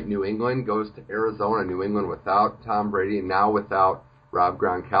 Sunday night, New England goes to Arizona. New England without Tom Brady and now without Rob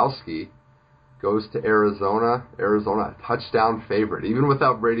Gronkowski goes to Arizona. Arizona, a touchdown favorite. Even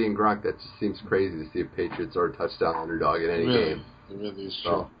without Brady and Gronk, that just seems crazy to see if Patriots are a touchdown underdog in any game. It really is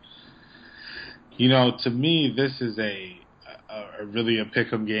true. To me, this is a really a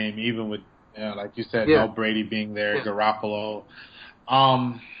pick'em game, even with, like you said, no Brady being there, Garoppolo.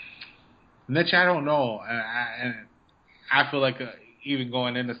 Mitch, I don't know. I feel like even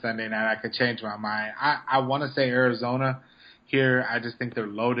going into Sunday night, I could change my mind. I want to say Arizona here. I just think they're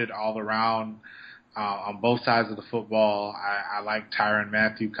loaded all around on both sides of the football. I like Tyrann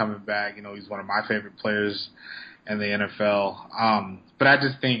Mathieu coming back. He's one of my favorite players in the NFL. But I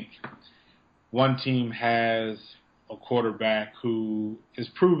just think one team has a quarterback who is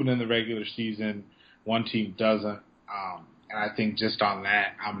proven in the regular season. One team doesn't. And I think just on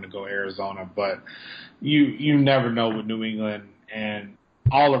that, I'm going to go Arizona. But you never know with New England and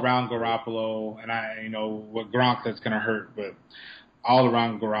all around Garoppolo. And with Gronk, that's going to hurt. But all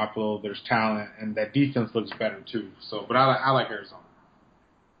around Garoppolo, there's talent, and that defense looks better too. So, but I like Arizona.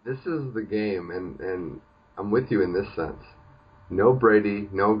 This is the game, and I'm with you in this sense. No Brady,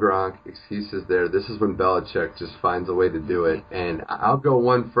 no Gronk, excuses there. This is when Belichick just finds a way to do it. And I'll go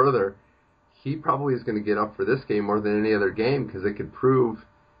one further. He probably is going to get up for this game more than any other game because it could prove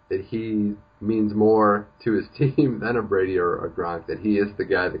that he means more to his team than a Brady or a Gronk, that he is the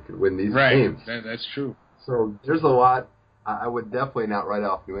guy that could win these games. Right, that's true. So there's a lot. I would definitely not write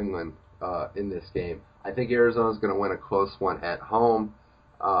off New England in this game. I think Arizona's going to win a close one at home.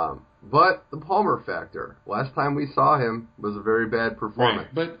 But the Palmer factor, last time we saw him was a very bad performance.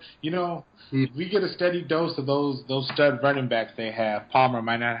 Right. But, we get a steady dose of those stud running backs they have. Palmer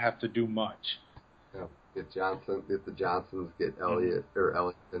might not have to do much. Yeah, get the Johnsons, get Elliott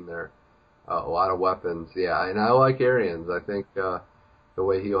in there. A lot of weapons. Yeah, and I like Arians. I think the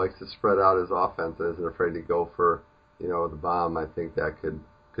way he likes to spread out his offense and isn't afraid to go for, the bomb, I think that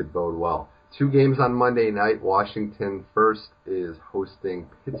could bode well. 2 games on Monday night. Washington first is hosting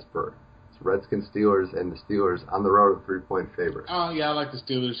Pittsburgh. It's Redskins Steelers, and the Steelers on the road a 3-point favorite. Yeah, I like the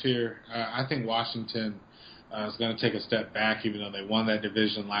Steelers here. I think Washington is going to take a step back, even though they won that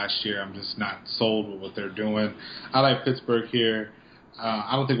division last year. I'm just not sold with what they're doing. I like Pittsburgh here.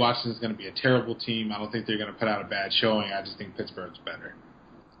 I don't think Washington's going to be a terrible team. I don't think they're going to put out a bad showing. I just think Pittsburgh's better.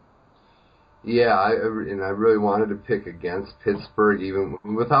 Yeah, I really wanted to pick against Pittsburgh, even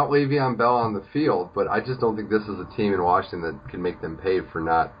without Le'Veon Bell on the field, but I just don't think this is a team in Washington that can make them pay for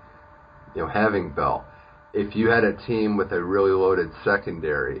not, having Bell. If you had a team with a really loaded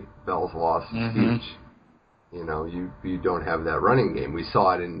secondary, Bell's loss is huge. You don't have that running game. We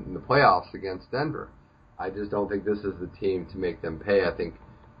saw it in the playoffs against Denver. I just don't think this is the team to make them pay. I think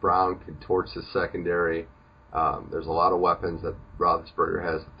Brown could torch the secondary. There's a lot of weapons that Roethlisberger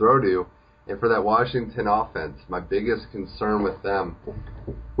has to throw to. And for that Washington offense, my biggest concern with them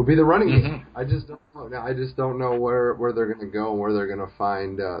would be the running game. I just don't know where they're going to go and where they're going to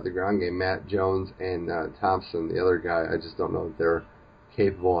find the ground game. Matt Jones and Thompson, the other guy, I just don't know if they're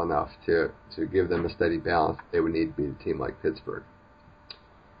capable enough to give them a steady balance. They would need to be a team like Pittsburgh.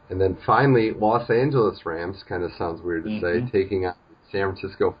 And then finally, Los Angeles Rams, kind of sounds weird to say, taking on San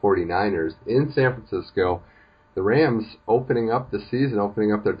Francisco 49ers in San Francisco. The Rams opening up their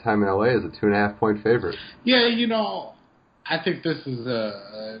time in LA as a 2.5-point favorite. Yeah, I think this is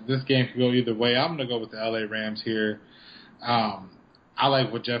this game could go either way. I'm going to go with the LA Rams here. I like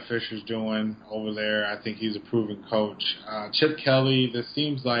what Jeff Fisher's doing over there. I think he's a proven coach. Chip Kelly, this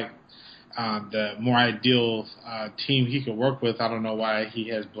seems like the more ideal team he could work with. I don't know why he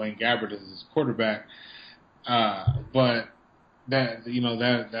has Blaine Gabbert as his quarterback, but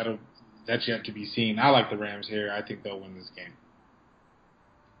that's yet to be seen. I like the Rams here. I think they'll win this game.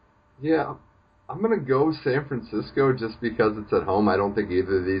 Yeah, I'm going to go San Francisco just because it's at home. I don't think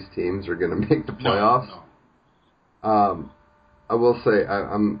either of these teams are going to make the playoffs. No. I will say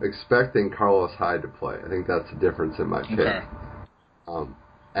I'm expecting Carlos Hyde to play. I think that's the difference in my pick. Okay.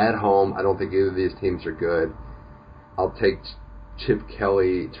 At home, I don't think either of these teams are good. I'll take Chip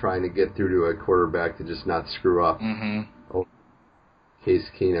Kelly trying to get through to a quarterback to just not screw up. Case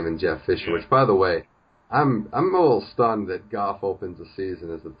Keenum and Jeff Fisher, which, by the way, I'm a little stunned that Goff opens the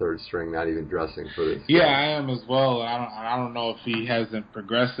season as the third string, not even dressing for this. Yeah, game. I am as well. I don't know if he hasn't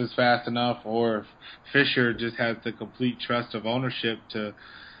progressed as fast enough, or if Fisher just has the complete trust of ownership to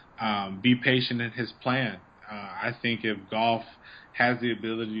be patient in his plan. I think if Goff has the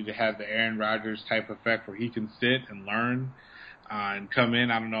ability to have the Aaron Rodgers type effect where he can sit and learn and come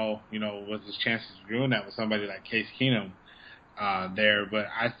in, I don't know, what's his chances of doing that with somebody like Case Keenum there, but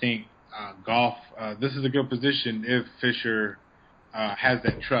I think Goff, this is a good position if Fisher has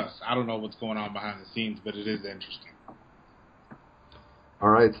that trust. I don't know what's going on behind the scenes, but it is interesting. All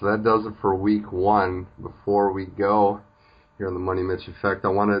right, so that does it for week 1. Before we go here on the Money Mitch Effect, I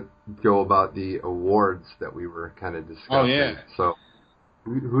want to go about the awards that we were kind of discussing. Oh, yeah. So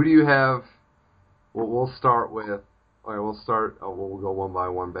who do you have? We'll start with, all right, we'll go one by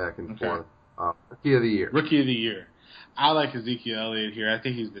one back and forth. Rookie of the Year. Rookie of the Year. I like Ezekiel Elliott here. I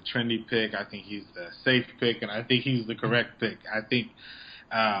think he's the trendy pick. I think he's the safe pick, and I think he's the correct pick. I think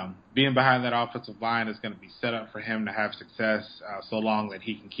being behind that offensive line is going to be set up for him to have success so long that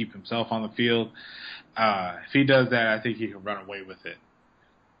he can keep himself on the field. If he does that, I think he can run away with it.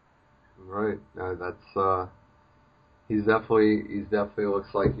 Right. That's he's definitely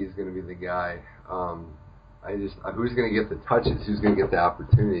looks like he's going to be the guy. Who's going to get the touches? Who's going to get the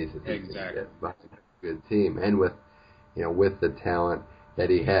opportunities? If he's going to get behind a good team and with the talent that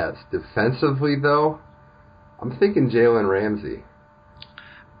he has. Defensively, though, I'm thinking Jalen Ramsey.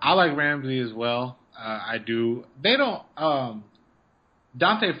 I like Ramsey as well. I do. They don't.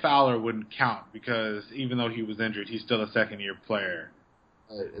 Dante Fowler wouldn't count because even though he was injured, he's still a second-year player.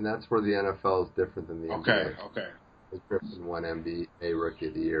 And that's where the NFL is different than the NBA. Okay. Griffin won NBA Rookie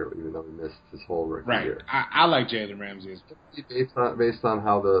of the Year, even though he missed his whole rookie year. I like Jalen Ramsey as well. Based on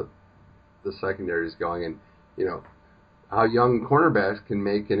how the secondary is going, and how young cornerbacks can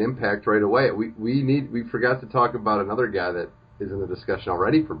make an impact right away. We forgot to talk about another guy that is in the discussion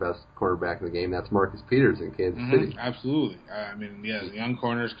already for best cornerback in the game. That's Marcus Peters in Kansas City. Absolutely. I mean, the young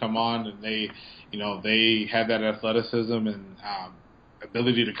corners come on and they have that athleticism and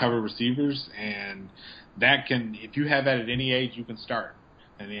ability to cover receivers, and that can, if you have that at any age, you can start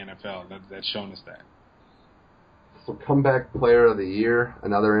in the NFL. That's shown us that. So, Comeback Player of the Year,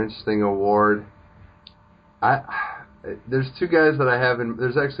 another interesting award. There's two guys that I have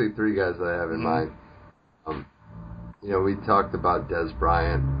there's actually three guys that I have in mind. We talked about Dez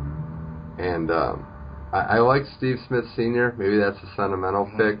Bryant, and I like Steve Smith Sr. Maybe that's a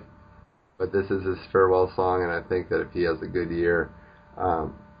sentimental pick, but this is his farewell song, and I think that if he has a good year,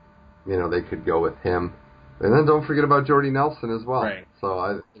 they could go with him. And then don't forget about Jordy Nelson as well. Right. So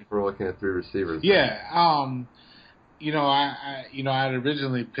I think we're looking at three receivers. Yeah. I'd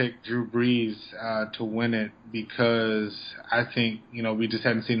originally picked Drew Brees to win it because I think, we just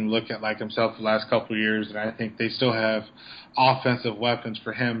hadn't seen him look at like himself the last couple of years, and I think they still have offensive weapons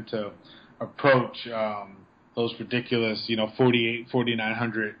for him to approach those ridiculous,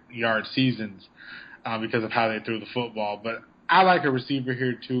 4,900 yard seasons because of how they threw the football. But I like a receiver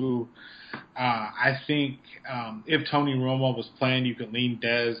here too. I think if Tony Romo was playing, you could lean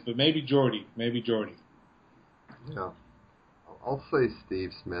Dez, but maybe Jordy. Yeah. I'll say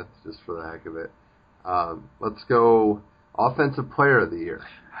Steve Smith just for the heck of it. Let's go Offensive Player of the Year.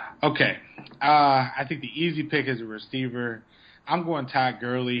 Okay. I think the easy pick is a receiver. I'm going Todd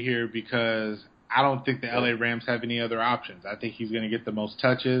Gurley here because I don't think the LA Rams have any other options. I think he's going to get the most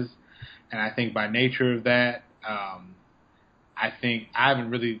touches, and I think by nature of that, I haven't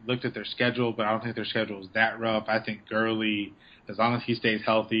really looked at their schedule, but I don't think their schedule is that rough. I think Gurley, as long as he stays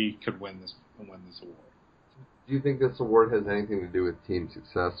healthy, could win this award. Do you think this award has anything to do with team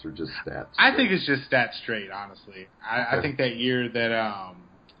success or just stats? I think it's just stats straight, honestly. I think that year that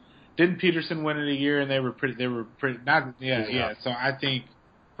didn't Peterson win it a year and they were pretty not yeah. So I think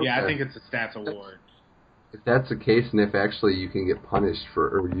I think it's a stats award. If that's the case, and if actually you can get punished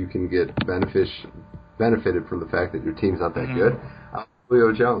or you can get benefited from the fact that your team's not that good,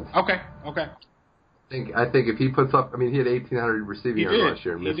 Julio Jones. Okay. I think if he puts up, he had 1,800 receiving yards last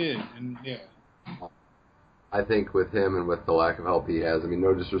year. He did, and yeah. I think with him and with the lack of help he has,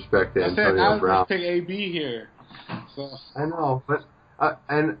 no disrespect to Antonio Brown. I was pick AB here. So. I know, but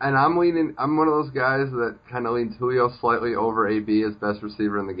and I'm one of those guys that kind of leans Julio slightly over AB as best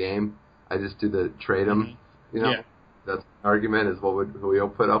receiver in the game. I just do the trade him. You know, that's the argument is what would Julio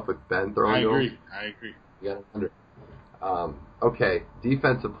put up with Ben throwing to him? I agree. You got to wonder. Okay,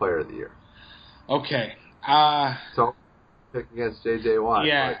 defensive player of the year. Okay. So pick against J.J. Watt.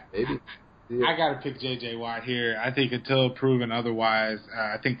 Yeah. Maybe. I got to pick J.J. Watt here. I think until proven otherwise,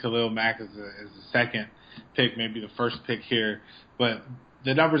 I think Khalil Mack is the second pick, maybe the first pick here. But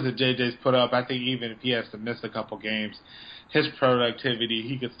the numbers that J.J.'s put up, I think even if he has to miss a couple games, his productivity,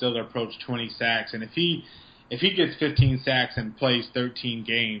 he could still approach 20 sacks. And if he gets 15 sacks and plays 13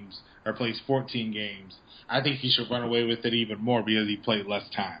 games or plays 14 games, I think he should run away with it even more because he played less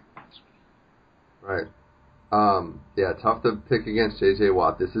time. Right. Yeah, tough to pick against J.J.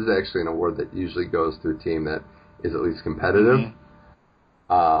 Watt. This is actually an award that usually goes to a team that is at least competitive.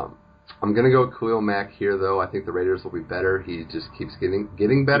 I'm going to go Khalil Mack here, though. I think the Raiders will be better. He just keeps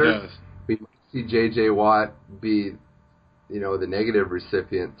getting better. He does. We might see J.J. Watt be, the negative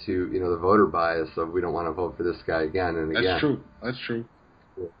recipient to, the voter bias of we don't want to vote for this guy again and again. That's true.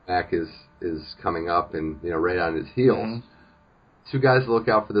 Mack is coming up and, right on his heels. Two guys to look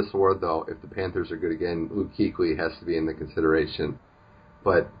out for this award, though. If the Panthers are good again, Luke Kuechly has to be in the consideration.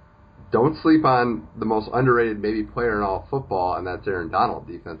 But don't sleep on the most underrated maybe player in all of football, and that's Aaron Donald,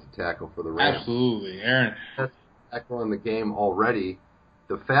 defensive tackle for the Rams. Absolutely, Aaron. Best tackle in the game already.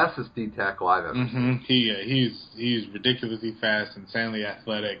 The fastest D tackle I've ever seen. He's ridiculously fast, insanely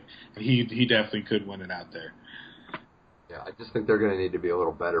athletic, and he definitely could win it out there. Yeah, I just think they're going to need to be a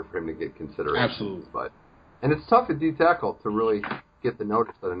little better for him to get consideration. Absolutely. And it's tough at D tackle to really get the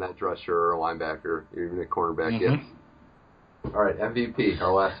notice that an edge rusher or a linebacker or even a cornerback gets. All right, MVP,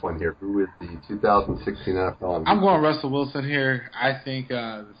 our last one here. Who is the 2016 NFL MVP? I'm going Russell Wilson here. I think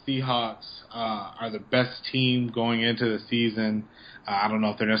the Seahawks are the best team going into the season. I don't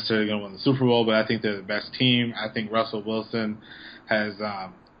know if they're necessarily going to win the Super Bowl, but I think they're the best team. I think Russell Wilson has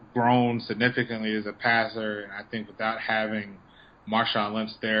grown significantly as a passer, and I think without having Marshawn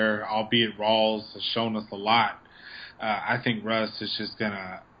Lynch there, albeit Rawls has shown us a lot, I think Russ is just going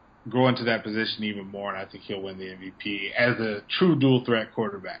to grow into that position even more, and I think he'll win the MVP as a true dual-threat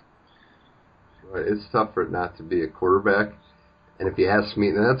quarterback. Right, it's tough for it not to be a quarterback. And if you ask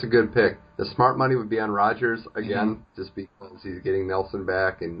me, then that's a good pick. The smart money would be on Rodgers, again, just because he's getting Nelson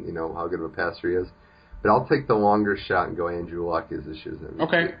back and, how good of a passer he is. But I'll take the longer shot and go Andrew Luck as this year's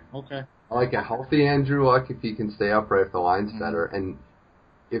MVP. Okay. I like a healthy Andrew Luck if he can stay upright if the line's better. And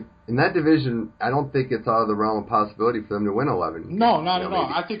if in that division, I don't think it's out of the realm of possibility for them to win 11. No, not at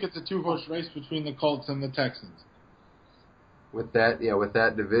all. I think it's a two-horse race between the Colts and the Texans. With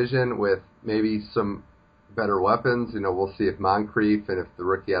that division, with maybe some better weapons, we'll see if Moncrief and if the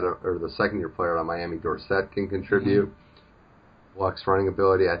rookie or the second-year player on Miami, Dorsett, can contribute. Luck's running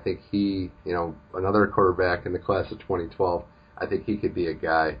ability, I think he, another quarterback in the class of 2012, I think he could be a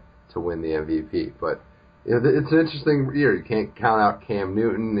guy to win the MVP. But it's an interesting year. You can't count out Cam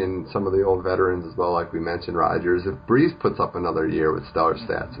Newton and some of the old veterans as well, like we mentioned, Rodgers. If Breeze puts up another year with stellar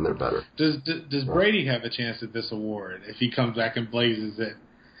stats, and they're better. Does Brady have a chance at this award if he comes back and blazes it?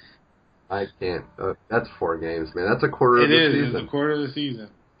 I can't. That's 4 games, man. That's a quarter of the season. It's a quarter of the season.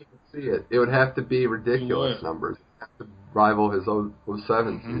 You can see it. It would have to be ridiculous numbers. It would have to rival his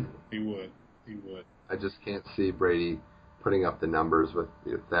 07 season. He would. I just can't see Brady putting up the numbers with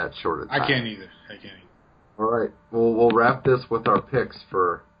that short a time. I can't either. All right. Well, we'll wrap this with our picks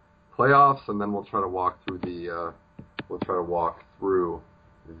for playoffs, and then we'll try to walk through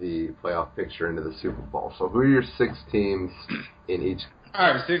the playoff picture into the Super Bowl. So, who are your 6 teams in each?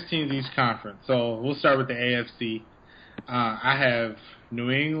 All right, 6 teams each conference. So we'll start with the AFC. I have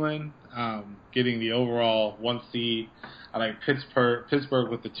New England getting the overall 1 seed. I like Pittsburgh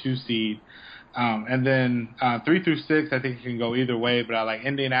with the 2 seed. And then 3 through 6, I think it can go either way, but I like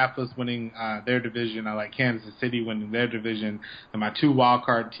Indianapolis winning their division. I like Kansas City winning their division. And my 2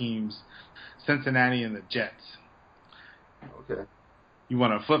 wildcard teams, Cincinnati and the Jets. Okay. You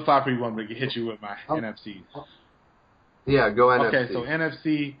want a flip-flop, or you want me to hit you with my NFCs? Yeah, go NFC. Okay, so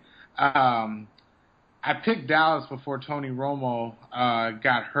NFC, I picked Dallas before Tony Romo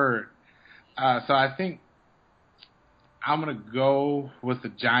got hurt. So I think I'm going to go with the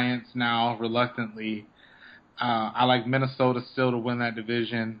Giants now, reluctantly. I like Minnesota still to win that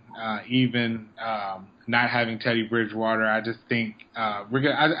division, even not having Teddy Bridgewater. I just think we're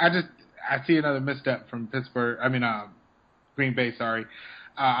going to I see another misstep from Green Bay, sorry.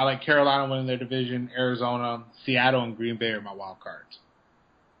 I like Carolina winning their division, Arizona, Seattle, and Green Bay are my wild cards.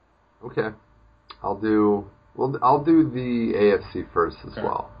 Okay. I'll do the AFC first as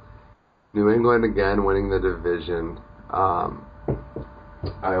well. New England again winning the division. I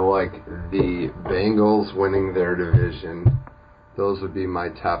like the Bengals winning their division. those would be my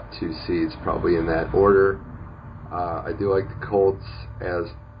top 2 seeds, probably in that order. I do like the Colts as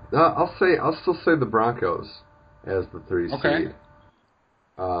I'll still say the Broncos as the 3 seed.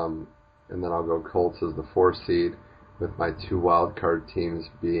 And then I'll go Colts as the 4 seed, with my 2 wild card teams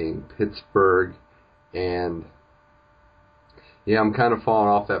being Pittsburgh and I'm kind of falling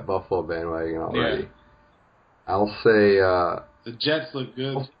off that Buffalo bandwagon already. Yeah. I'll say the Jets look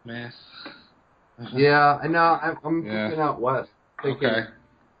good, man. Yeah, I know. I'm looking out west. Thinking, okay.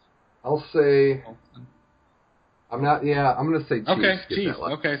 I'll say. I'm not. Yeah, I'm going to say Chiefs. Okay, Chiefs.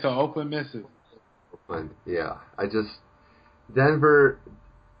 Okay, so Oakland misses. Oakland. Yeah, Denver.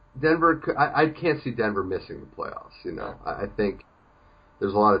 I can't see Denver missing the playoffs. You know, I think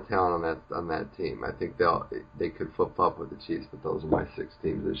there's a lot of talent on that team. I think they could flip up with the Chiefs, but those are my 6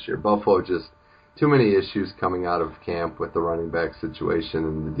 teams this year. Buffalo, just too many issues coming out of camp with the running back situation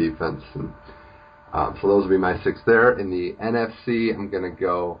and the defense, and so those will be my 6 there. In the NFC, I'm going to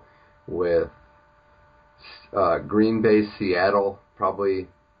go with Green Bay, Seattle. Probably,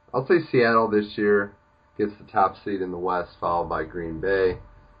 I'll say Seattle this year gets the top seed in the West, followed by Green Bay.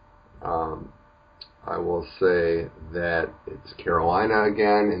 I will say that it's Carolina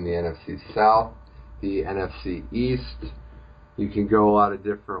again in the NFC South. The NFC East, you can go a lot of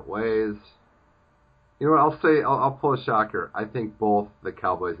different ways. You know what? I'll pull a shocker. I think both the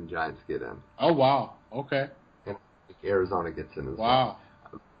Cowboys and Giants get in. Oh, wow. Okay. And I think Arizona gets in as well.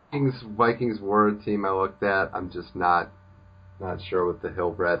 Wow. Vikings were a team I looked at. I'm just not sure with the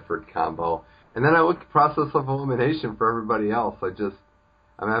Hill-Bradford combo. And then I looked at the process of elimination for everybody else.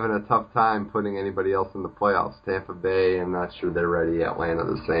 I'm having a tough time putting anybody else in the playoffs. Tampa Bay, I'm not sure they're ready. Atlanta,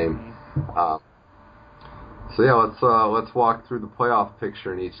 the same. So yeah, let's walk through the playoff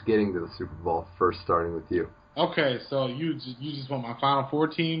picture and each getting to the Super Bowl. First, starting with you. Okay, so you just want my final 4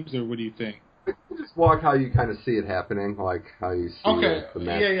 teams, or what do you think? Just walk how you kind of see it happening, like how you see the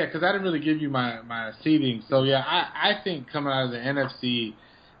match. Yeah, because I didn't really give you my seeding. So yeah, I think coming out of the NFC,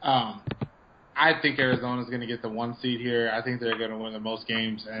 I think Arizona's going to get the 1 seed here. I think they're going to win the most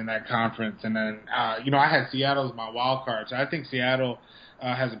games in that conference. And then, I had Seattle as my wild card. So I think Seattle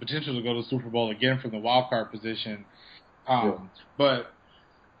has the potential to go to the Super Bowl again from the wild card position. But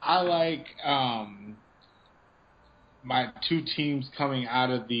I like my 2 teams coming out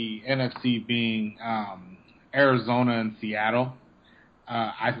of the NFC being Arizona and Seattle.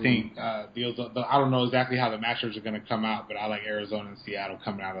 I think I don't know exactly how the matchups are going to come out, but I like Arizona and Seattle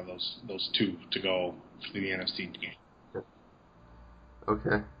coming out of those 2 to go to the NFC game.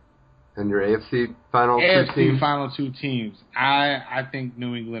 Okay. And your AFC final 2 teams? AFC final 2 teams. I think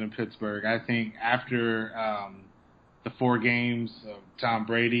New England and Pittsburgh. I think after the 4 games of Tom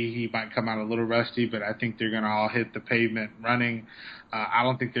Brady, he might come out a little rusty, but I think they're going to all hit the pavement running. I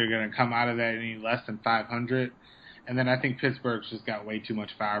don't think they're going to come out of that any less than 500. And then I think Pittsburgh's just got way too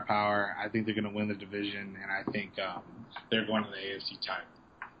much firepower. I think they're going to win the division, and I think they're going to the AFC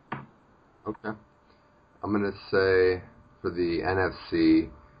title. Okay. I'm going to say for the NFC,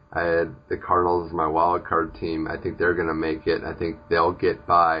 I had the Cardinals as my wild card team. I think they're going to make it. I think they'll get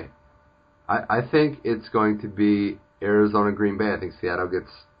by. I think it's going to be Arizona, Green Bay. I think Seattle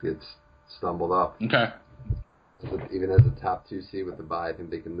gets stumbled up. Okay. Even as a top 2 seed with the bye, I think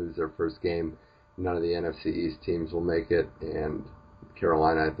they can lose their first game. None of the NFC East teams will make it, and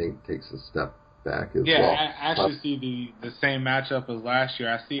Carolina, I think, takes a step back as well. Yeah, I actually see the same matchup as last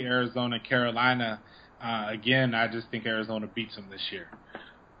year. I see Arizona, Carolina. Again, I just think Arizona beats them this year.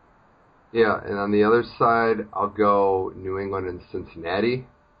 Yeah, and on the other side, I'll go New England and Cincinnati.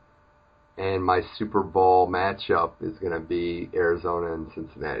 And my Super Bowl matchup is going to be Arizona and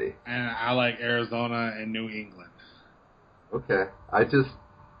Cincinnati. And I like Arizona and New England. Okay.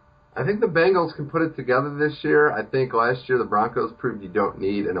 I think the Bengals can put it together this year. I think last year the Broncos proved you don't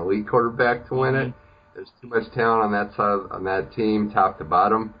need an elite quarterback to win it. There's too much talent on that side on that team, top to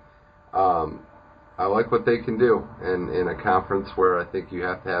bottom. I like what they can do in a conference where I think you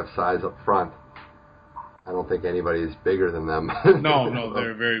have to have size up front. I don't think anybody's bigger than them. No,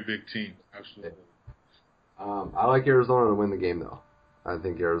 they're a very big team. Absolutely. I like Arizona to win the game, though. I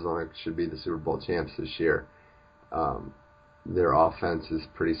think Arizona should be the Super Bowl champs this year. Their offense is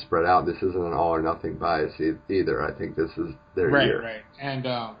pretty spread out. This isn't an all-or-nothing bias either. I think this is their year. Right. And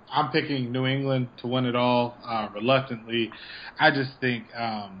I'm picking New England to win it all reluctantly. I just think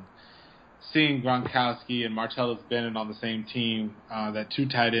seeing Gronkowski and Martellus Bennett on the same team, that 2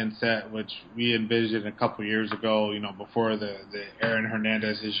 tight end set, which we envisioned a couple years ago, before the Aaron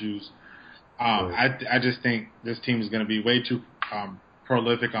Hernandez issues. I just think this team is going to be way too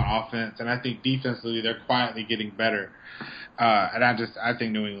prolific on offense, and I think defensively they're quietly getting better. And I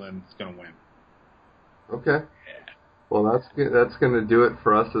think New England's going to win. Okay. Well, that's good. That's going to do it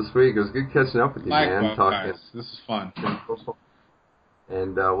for us this week. It was good catching up with you, man. Talking. This is fun.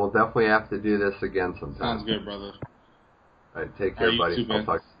 And we'll definitely have to do this again sometime. Sounds good, brother. All right, take care, buddy. I'll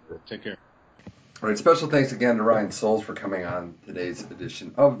talk to you. Take care. All right, special thanks again to Ryan Souls for coming on today's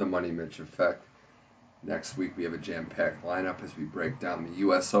edition of the Money Mitch Effect. Next week we have a jam-packed lineup as we break down the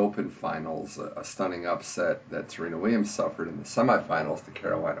U.S. Open Finals, a stunning upset that Serena Williams suffered in the semifinals to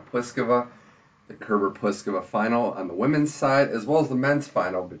Carolina Pliskova, the Kerber Pliskova final on the women's side, as well as the men's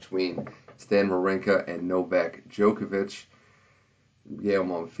final between Stan Wawrinka and Novak Djokovic. Gael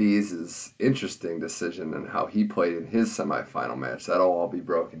Monfils' interesting decision and how he played in his semifinal match. That'll all be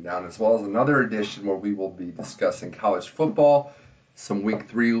broken down, as well as another edition where we will be discussing college football, some week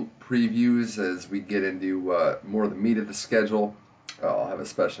 3 previews as we get into more of the meat of the schedule. I'll have a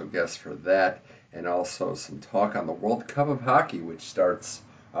special guest for that, and also some talk on the World Cup of Hockey, which starts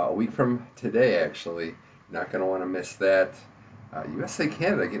a week from today, actually. Not going to want to miss that.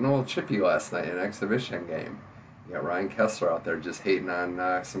 USA-Canada getting a little chippy last night in an exhibition game. You got Ryan Kessler out there just hating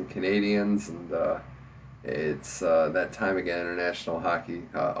on some Canadians, and it's that time again, international hockey,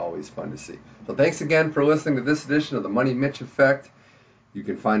 always fun to see. So thanks again for listening to this edition of the Money Mitch Effect. You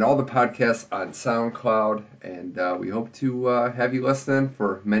can find all the podcasts on SoundCloud, and we hope to have you listening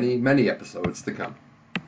for many, many episodes to come.